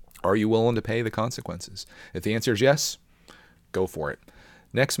 Are you willing to pay the consequences? If the answer is yes, go for it.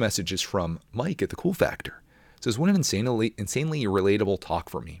 Next message is from Mike at The Cool Factor. It says, what an insanely relatable talk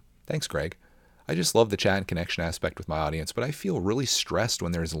for me. Thanks, Greg. I just love the chat and connection aspect with my audience, but I feel really stressed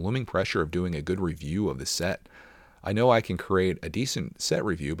when there's a looming pressure of doing a good review of the set. I know I can create a decent set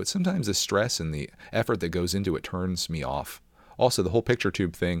review, but sometimes the stress and the effort that goes into it turns me off. Also, the whole picture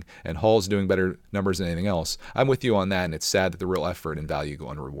tube thing, and Hall's doing better numbers than anything else. I'm with you on that, and it's sad that the real effort and value go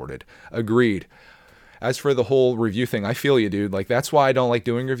unrewarded. Agreed. As for the whole review thing, I feel you, dude. Like, that's why I don't like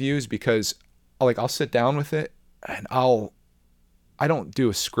doing reviews, because I'll sit down with it, and I don't do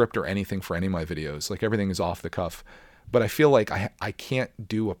a script or anything for any of my videos. Like, everything is off the cuff. But I feel like I can't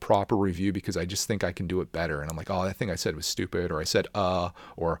do a proper review because I just think I can do it better. And I'm like, oh, that thing I said was stupid. Or I said,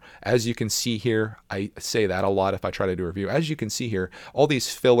 or as you can see here, I say that a lot if I try to do a review. As you can see here, all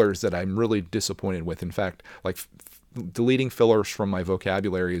these fillers that I'm really disappointed with. In fact, like deleting fillers from my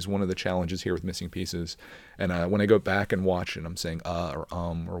vocabulary is one of the challenges here with Missing Pieces. And when I go back and watch and I'm saying,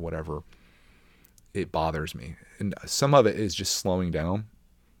 or whatever, it bothers me. And some of it is just slowing down.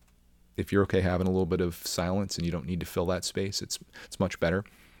 If you're okay having a little bit of silence and you don't need to fill that space, it's much better.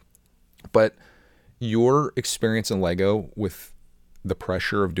 But your experience in Lego with the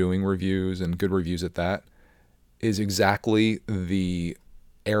pressure of doing reviews and good reviews at that is exactly the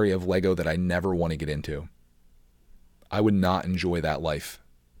area of Lego that I never want to get into. I would not enjoy that life.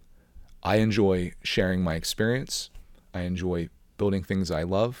 I enjoy sharing my experience. I enjoy building things I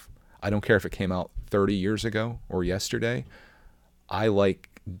love. I don't care if it came out 30 years ago or yesterday. I like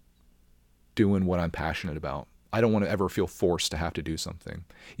doing what I'm passionate about. I don't want to ever feel forced to have to do something.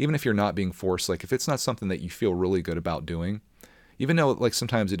 Even if you're not being forced, like if it's not something that you feel really good about doing, even though like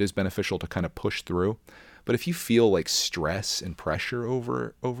sometimes it is beneficial to kind of push through, but if you feel like stress and pressure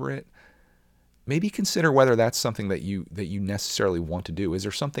over it, maybe consider whether that's something that you necessarily want to do. Is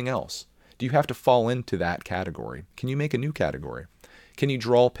there something else? Do you have to fall into that category? Can you make a new category? Can you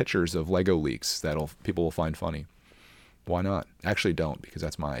draw pictures of Lego leaks that people will find funny? Why not? Actually, don't, because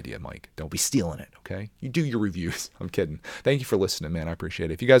that's my idea, Mike. Don't be stealing it, okay? You do your reviews. I'm kidding. Thank you for listening, man. I appreciate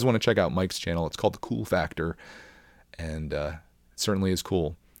it. If you guys want to check out Mike's channel, it's called The Cool Factor, and it certainly is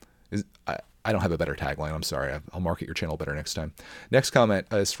cool. I don't have a better tagline. I'm sorry. I'll market your channel better next time. Next comment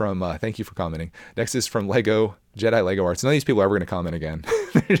is from, thank you for commenting. Next is from Jedi Lego Arts. None of these people are ever going to comment again.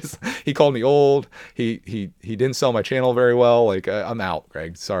 He called me old. He didn't sell my channel very well. Like, I'm out,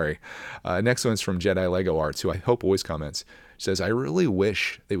 Greg. Sorry. Next one's from Jedi Lego Arts, who I hope always comments. Says, I really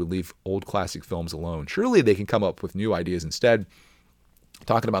wish they would leave old classic films alone. Surely they can come up with new ideas instead.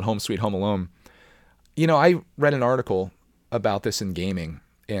 Talking about Home Sweet Home Alone. You know, I read an article about this in gaming.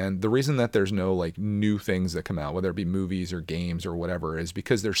 And the reason that there's no like new things that come out, whether it be movies or games or whatever, is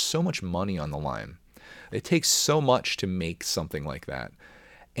because there's so much money on the line. It takes so much to make something like that.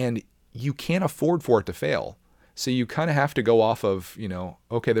 And you can't afford for it to fail. So you kind of have to go off of, you know,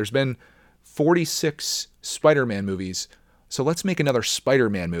 okay, there's been 46 Spider-Man movies, so let's make another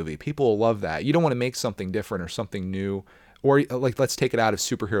Spider-Man movie. People will love that. You don't want to make something different or something new. Or like, let's take it out of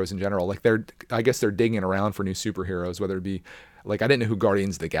superheroes in general. Like I guess they're digging around for new superheroes, whether it be like, I didn't know who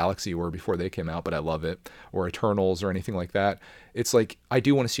Guardians of the Galaxy were before they came out, but I love it. Or Eternals or anything like that. It's like, I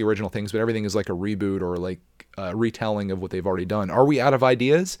do want to see original things, but everything is like a reboot or like a retelling of what they've already done. Are we out of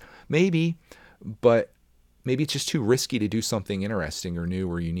ideas? Maybe, but maybe it's just too risky to do something interesting or new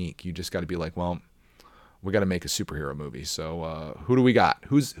or unique. You just got to be like, well, we got to make a superhero movie. So who do we got?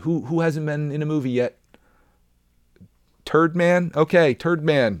 Who hasn't been in a movie yet? Turd Man? Okay, Turd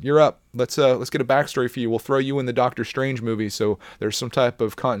Man, you're up. Let's get a backstory for you. We'll throw you in the Doctor Strange movie, so there's some type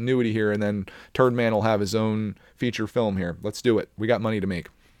of continuity here, and then Turd Man will have his own feature film here. Let's do it. We got money to make.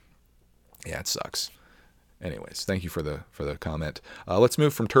 Yeah, it sucks. Anyways, thank you for the comment. Let's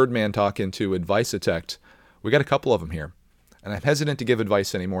move from Turd Man Talk into Advice Detect. We got a couple of them here, and I'm hesitant to give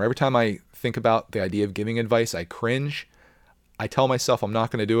advice anymore. Every time I think about the idea of giving advice, I cringe. I tell myself I'm not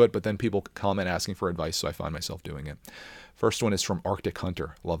going to do it, but then people comment asking for advice, so I find myself doing it. First one is from Arctic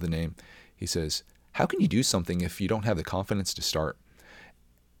Hunter. Love the name. He says, how can you do something if you don't have the confidence to start?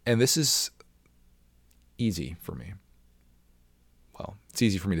 And this is easy for me. Well, it's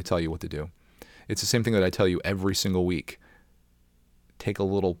easy for me to tell you what to do. It's the same thing that I tell you every single week. Take a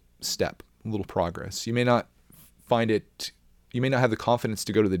little step, a little progress. You may not have the confidence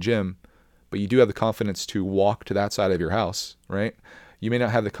to go to the gym, but you do have the confidence to walk to that side of your house, right? You may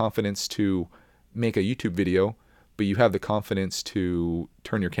not have the confidence to make a YouTube video, but you have the confidence to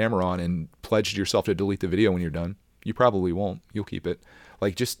turn your camera on and pledge yourself to delete the video when you're done. You probably won't. You'll keep it.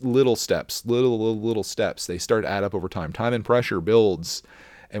 Like just little steps, little steps. They start to add up over time. Time and pressure builds.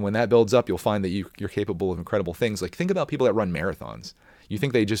 And when that builds up, you'll find that you're capable of incredible things. Like think about people that run marathons. You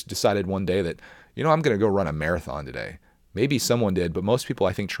think they just decided one day that, I'm going to go run a marathon today. Maybe someone did, but most people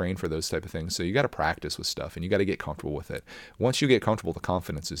I think train for those type of things. So you got to practice with stuff and you got to get comfortable with it. Once you get comfortable, the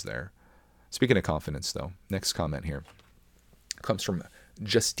confidence is there. Speaking of confidence though, next comment here comes from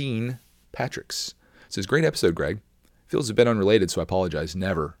Justine Patricks. It says, great episode, Greg. Feels a bit unrelated, so I apologize.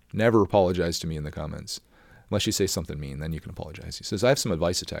 Never apologize to me in the comments. Unless you say something mean, then you can apologize. He says, I have some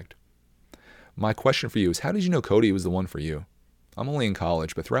advice detect. My question for you is, how did you know Cody was the one for you? I'm only in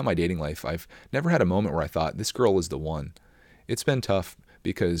college, but throughout my dating life, I've never had a moment where I thought, this girl is the one. It's been tough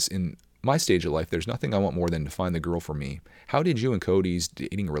because in my stage of life, there's nothing I want more than to find the girl for me. How did you and Cody's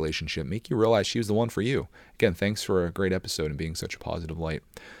dating relationship make you realize she was the one for you? Again, thanks for a great episode and being such a positive light.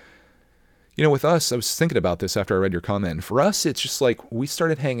 With us, I was thinking about this after I read your comment. For us, it's just like we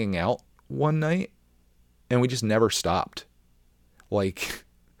started hanging out one night and we just never stopped. Like,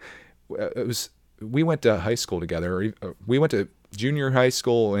 we went to high school together. We went to junior high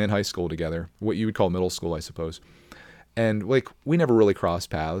school and high school together, what you would call middle school, I suppose. And like, we never really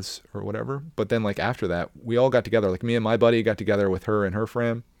crossed paths or whatever. But then like after that, we all got together. Like me and my buddy got together with her and her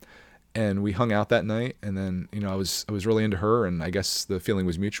friend. And we hung out that night. And then, I was really into her. And I guess the feeling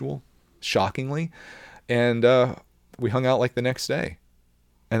was mutual, shockingly. And we hung out like the next day.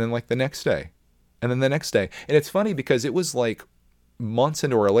 And then like the next day. And then the next day. And it's funny because it was like months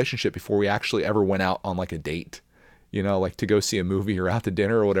into our relationship before we actually ever went out on like a date. Like to go see a movie or out to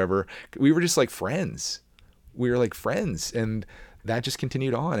dinner or whatever. We were just like friends. We were like friends, and that just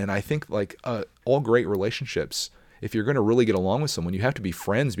continued on. And I think like all great relationships, if you're going to really get along with someone, you have to be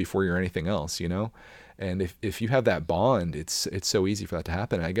friends before you're anything else, And if you have that bond, it's so easy for that to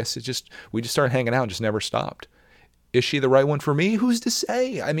happen. And I guess we just started hanging out and just never stopped. Is she the right one for me? Who's to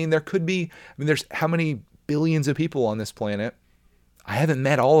say? There's how many billions of people on this planet? I haven't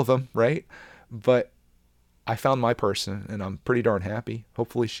met all of them, right? But I found my person, and I'm pretty darn happy.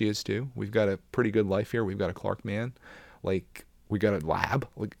 Hopefully she is too. We've got a pretty good life here. We've got a Clark man. Like, we got a lab.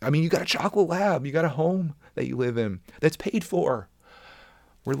 You got a chocolate lab. You got a home that you live in that's paid for.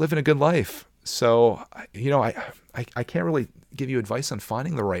 We're living a good life. So, I can't really give you advice on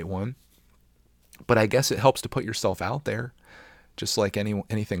finding the right one, but I guess it helps to put yourself out there. Just like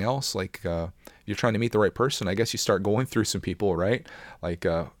anything else, like you're trying to meet the right person, I guess you start going through some people, right? Like,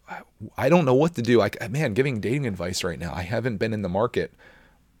 I don't know what to do. Giving dating advice right now, I haven't been in the market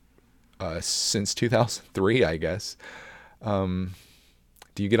since 2003, I guess. Do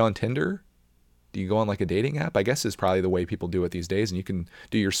you get on Tinder? Do you go on like a dating app? I guess is probably the way people do it these days. And you can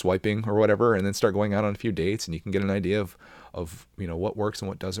do your swiping or whatever, and then start going out on a few dates, and you can get an idea of what works and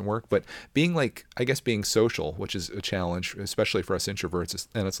what doesn't work. But being social, which is a challenge, especially for us introverts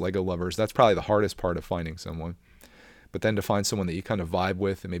and us Lego lovers, that's probably the hardest part of finding someone. But then to find someone that you kind of vibe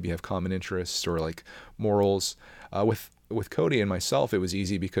with and maybe have common interests or like morals. With Cody and myself, it was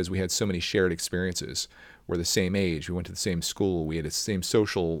easy because we had so many shared experiences. We're the same age. We went to the same school. We had the same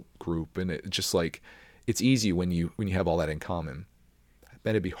social group, and it just like it's easy when you have all that in common. I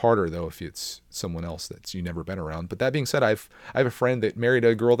bet it'd be harder though if it's someone else that's you never been around. But that being said, I have a friend that married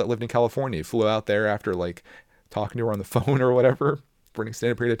a girl that lived in California. Flew out there after like talking to her on the phone or whatever for an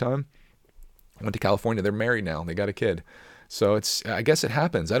extended period of time. Went to California. They're married now. They got a kid. So I guess it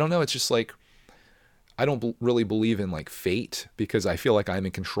happens. I don't know. It's just like I don't really believe in like fate because I feel like I'm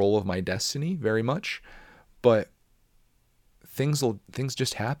in control of my destiny very much. But things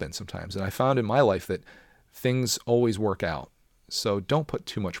just happen sometimes. And I found in my life that things always work out. So don't put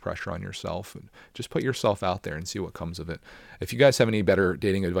too much pressure on yourself. And just put yourself out there and see what comes of it. If you guys have any better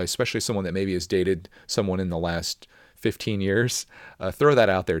dating advice, especially someone that maybe has dated someone in the last 15 years. Throw that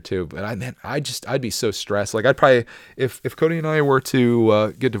out there too. But I'd be so stressed. Like I'd probably, if Cody and I were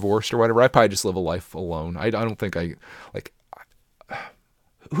to get divorced or whatever, I'd probably just live a life alone. I don't think like,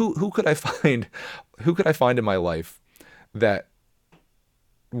 who could I find, who could I find in my life that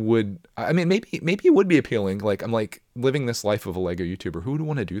would, I mean, maybe it would be appealing. Like I'm like living this life of a Lego YouTuber. Who would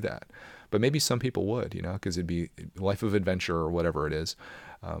want to do that? But maybe some people would, because it'd be a life of adventure or whatever it is.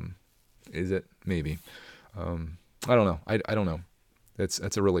 Is it? Maybe. I don't know. I don't know.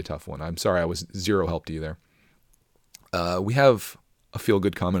 That's a really tough one. I'm sorry I was zero help to you there. We have a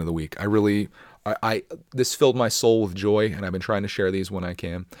feel-good comment of the week. This filled my soul with joy, and I've been trying to share these when I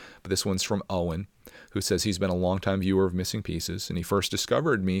can. But this one's from Owen, who says he's been a longtime viewer of Missing Pieces, and he first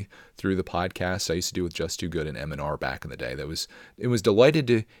discovered me through the podcast I used to do with Just Too Good and M&R back in the day. It was delighted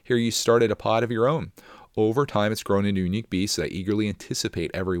to hear you started a pod of your own. Over time, it's grown into a unique beast that I eagerly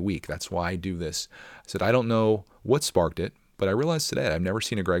anticipate every week. That's why I do this. I said, I don't know what sparked it, but I realized today I've never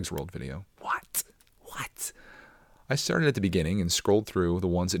seen a Greg's World video. What? I started at the beginning and scrolled through the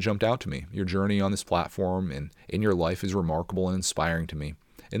ones that jumped out to me. Your journey on this platform and in your life is remarkable and inspiring to me.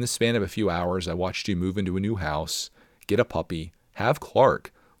 In the span of a few hours, I watched you move into a new house, get a puppy, have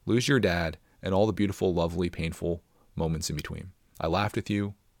Clark, lose your dad, and all the beautiful, lovely, painful moments in between. I laughed with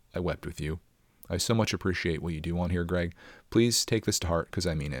you. I wept with you. I so much appreciate what you do on here, Greg. Please take this to heart because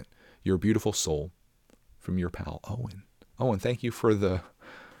I mean it. You're a beautiful soul. From your pal, Owen. Owen, thank you for the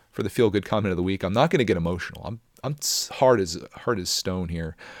feel-good comment of the week. I'm not going to get emotional. I'm hard as stone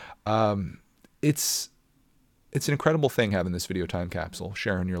here. It's an incredible thing having this video time capsule,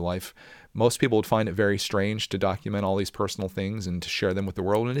 sharing your life. Most people would find it very strange to document all these personal things and to share them with the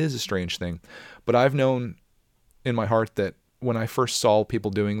world, and it is a strange thing. But I've known in my heart that when I first saw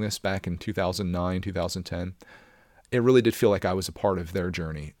people doing this back in 2009, 2010, it really did feel like I was a part of their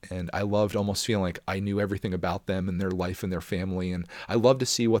journey. And I loved almost feeling like I knew everything about them and their life and their family. And I loved to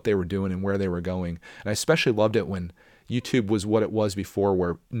see what they were doing and where they were going. And I especially loved it when YouTube was what it was before,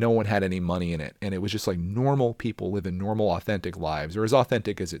 where no one had any money in it. And it was just like normal people living normal, authentic lives, or as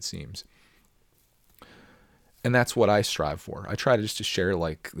authentic as it seems. And that's what I strive for. I try to just to share,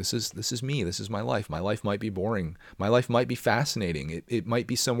 like, this is me. This is my life. My life might be boring. My life might be fascinating. It might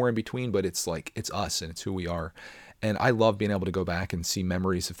be somewhere in between, but it's like, it's us and it's who we are. And I love being able to go back and see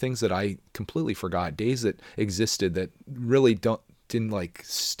memories of things that I completely forgot, days that existed that really didn't like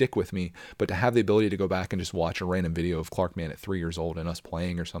stick with me. But to have the ability to go back and just watch a random video of Clark Man at 3 years old and us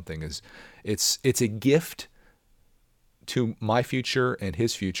playing or something it's a gift to my future and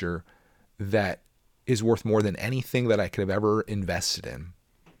his future that is worth more than anything that I could have ever invested in.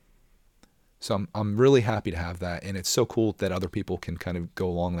 So I'm really happy to have that. And it's so cool that other people can kind of go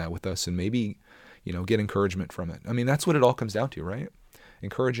along that with us and maybe, get encouragement from it. I mean, that's what it all comes down to, right?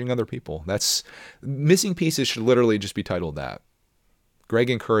 Encouraging other people. That's Missing Pieces should literally just be titled that. Greg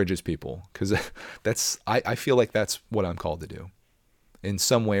encourages people, because I feel like that's what I'm called to do in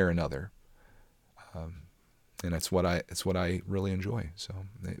some way or another. And it's what I really enjoy. So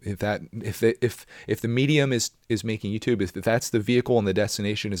if the medium is making YouTube, if that's the vehicle and the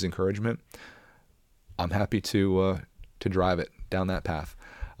destination is encouragement, I'm happy to drive it down that path.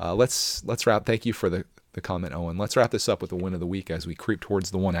 Let's wrap. Thank you for the comment, Owen. Let's wrap this up with the win of the week as we creep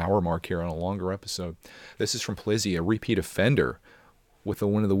towards the 1 hour mark here on a longer episode. This is from Plizzy, a repeat offender, with the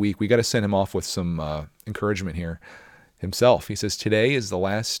win of the week. We got to send him off with some encouragement here himself. He says, today is the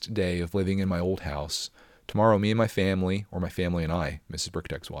last day of living in my old house. Tomorrow, me and my family, or my family and I, Mrs.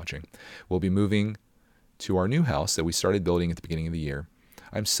 Brickdeck's watching, will be moving to our new house that we started building at the beginning of the year.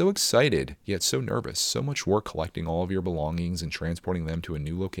 I'm so excited, yet so nervous. So much work collecting all of your belongings and transporting them to a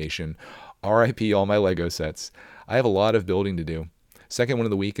new location. RIP all my Lego sets. I have a lot of building to do. Second one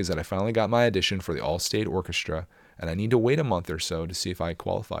of the week is that I finally got my audition for the All-State Orchestra, and I need to wait a month or so to see if I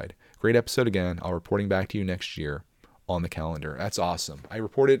qualified. Great episode again. I'll reporting back to you next year on the calendar. That's awesome. I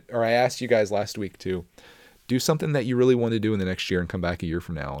asked you guys last week to do something that you really want to do in the next year and come back a year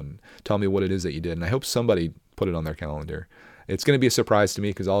from now and tell me what it is that you did. And I hope somebody put it on their calendar. It's going to be a surprise to me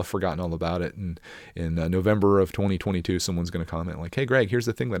because I'll have forgotten all about it. And in November of 2022, someone's going to comment like, hey, Greg, here's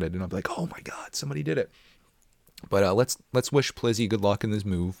the thing that I did. And I'll be like, oh my God, somebody did it. But let's wish Plizzy good luck in this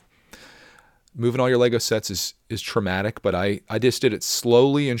move. Moving all your Lego sets is traumatic, but I just did it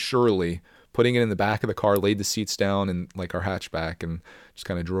slowly and surely, putting it in the back of the car, laid the seats down in like our hatchback and just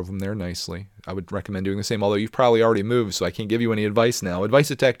kind of drove them there nicely. I would recommend doing the same, although you've probably already moved, so I can't give you any advice now. Advice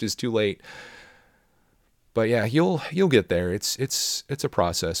detect is too late. But yeah, you'll get there. It's a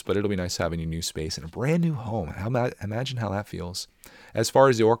process, but it'll be nice having a new space and a brand new home. Imagine how that feels. As far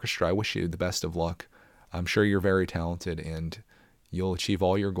as the orchestra, I wish you the best of luck. I'm sure you're very talented, and you'll achieve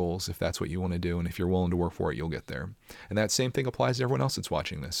all your goals if that's what you want to do. And if you're willing to work for it, you'll get there. And that same thing applies to everyone else that's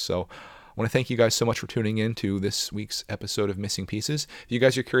watching this. So I want to thank you guys so much for tuning in to this week's episode of Missing Pieces. If you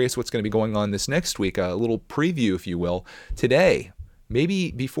guys are curious what's going to be going on this next week, a little preview, if you will, today,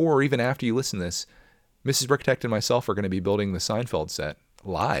 maybe before or even after you listen to this, Mrs. Bricktech and myself are going to be building the Seinfeld set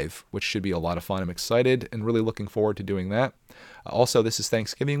live, which should be a lot of fun. I'm excited and really looking forward to doing that. Also, this is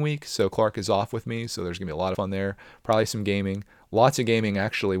Thanksgiving week, so Clark is off with me, so there's going to be a lot of fun there. Probably some gaming. Lots of gaming,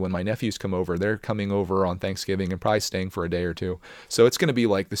 actually. When my nephews come over, they're coming over on Thanksgiving and probably staying for a day or two. So it's going to be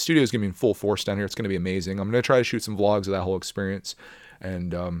like, the studio is going to be in full force down here. It's going to be amazing. I'm going to try to shoot some vlogs of that whole experience.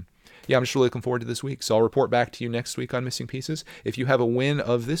 And yeah, I'm just really looking forward to this week. So I'll report back to you next week on Missing Pieces. If you have a win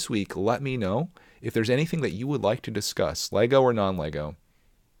of this week, let me know. If there's anything that you would like to discuss, Lego or non-Lego,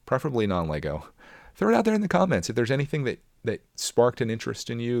 preferably non-Lego, throw it out there in the comments. If there's anything that sparked an interest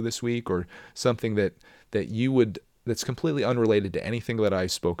in you this week, or something that you would, that's completely unrelated to anything that I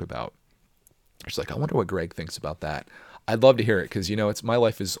spoke about. It's like, I wonder what Greg thinks about that. I'd love to hear it, because, you know, it's, my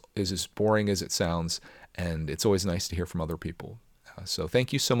life is as boring as it sounds, and it's always nice to hear from other people. So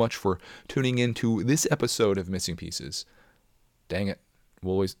thank you so much for tuning in to this episode of Missing Pieces. Dang it.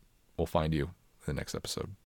 We'll find you in the next episode.